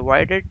can not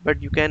avoid it,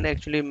 but you can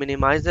actually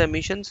minimise the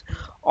emissions.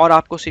 और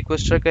आपको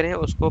सिक्वेस्टर करें,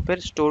 उसको फिर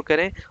स्टोर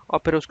करें और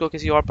फिर उसको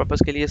किसी और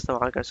पर्पज़ के लिए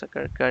इस्तेमाल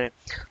करें.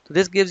 तो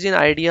this gives you an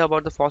idea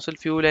about the fossil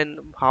fuel and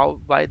how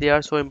why they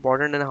are so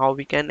important and how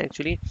we can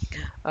actually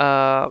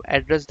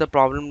address the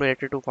problem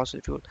related to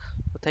fossil fuel.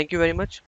 So thank you very much.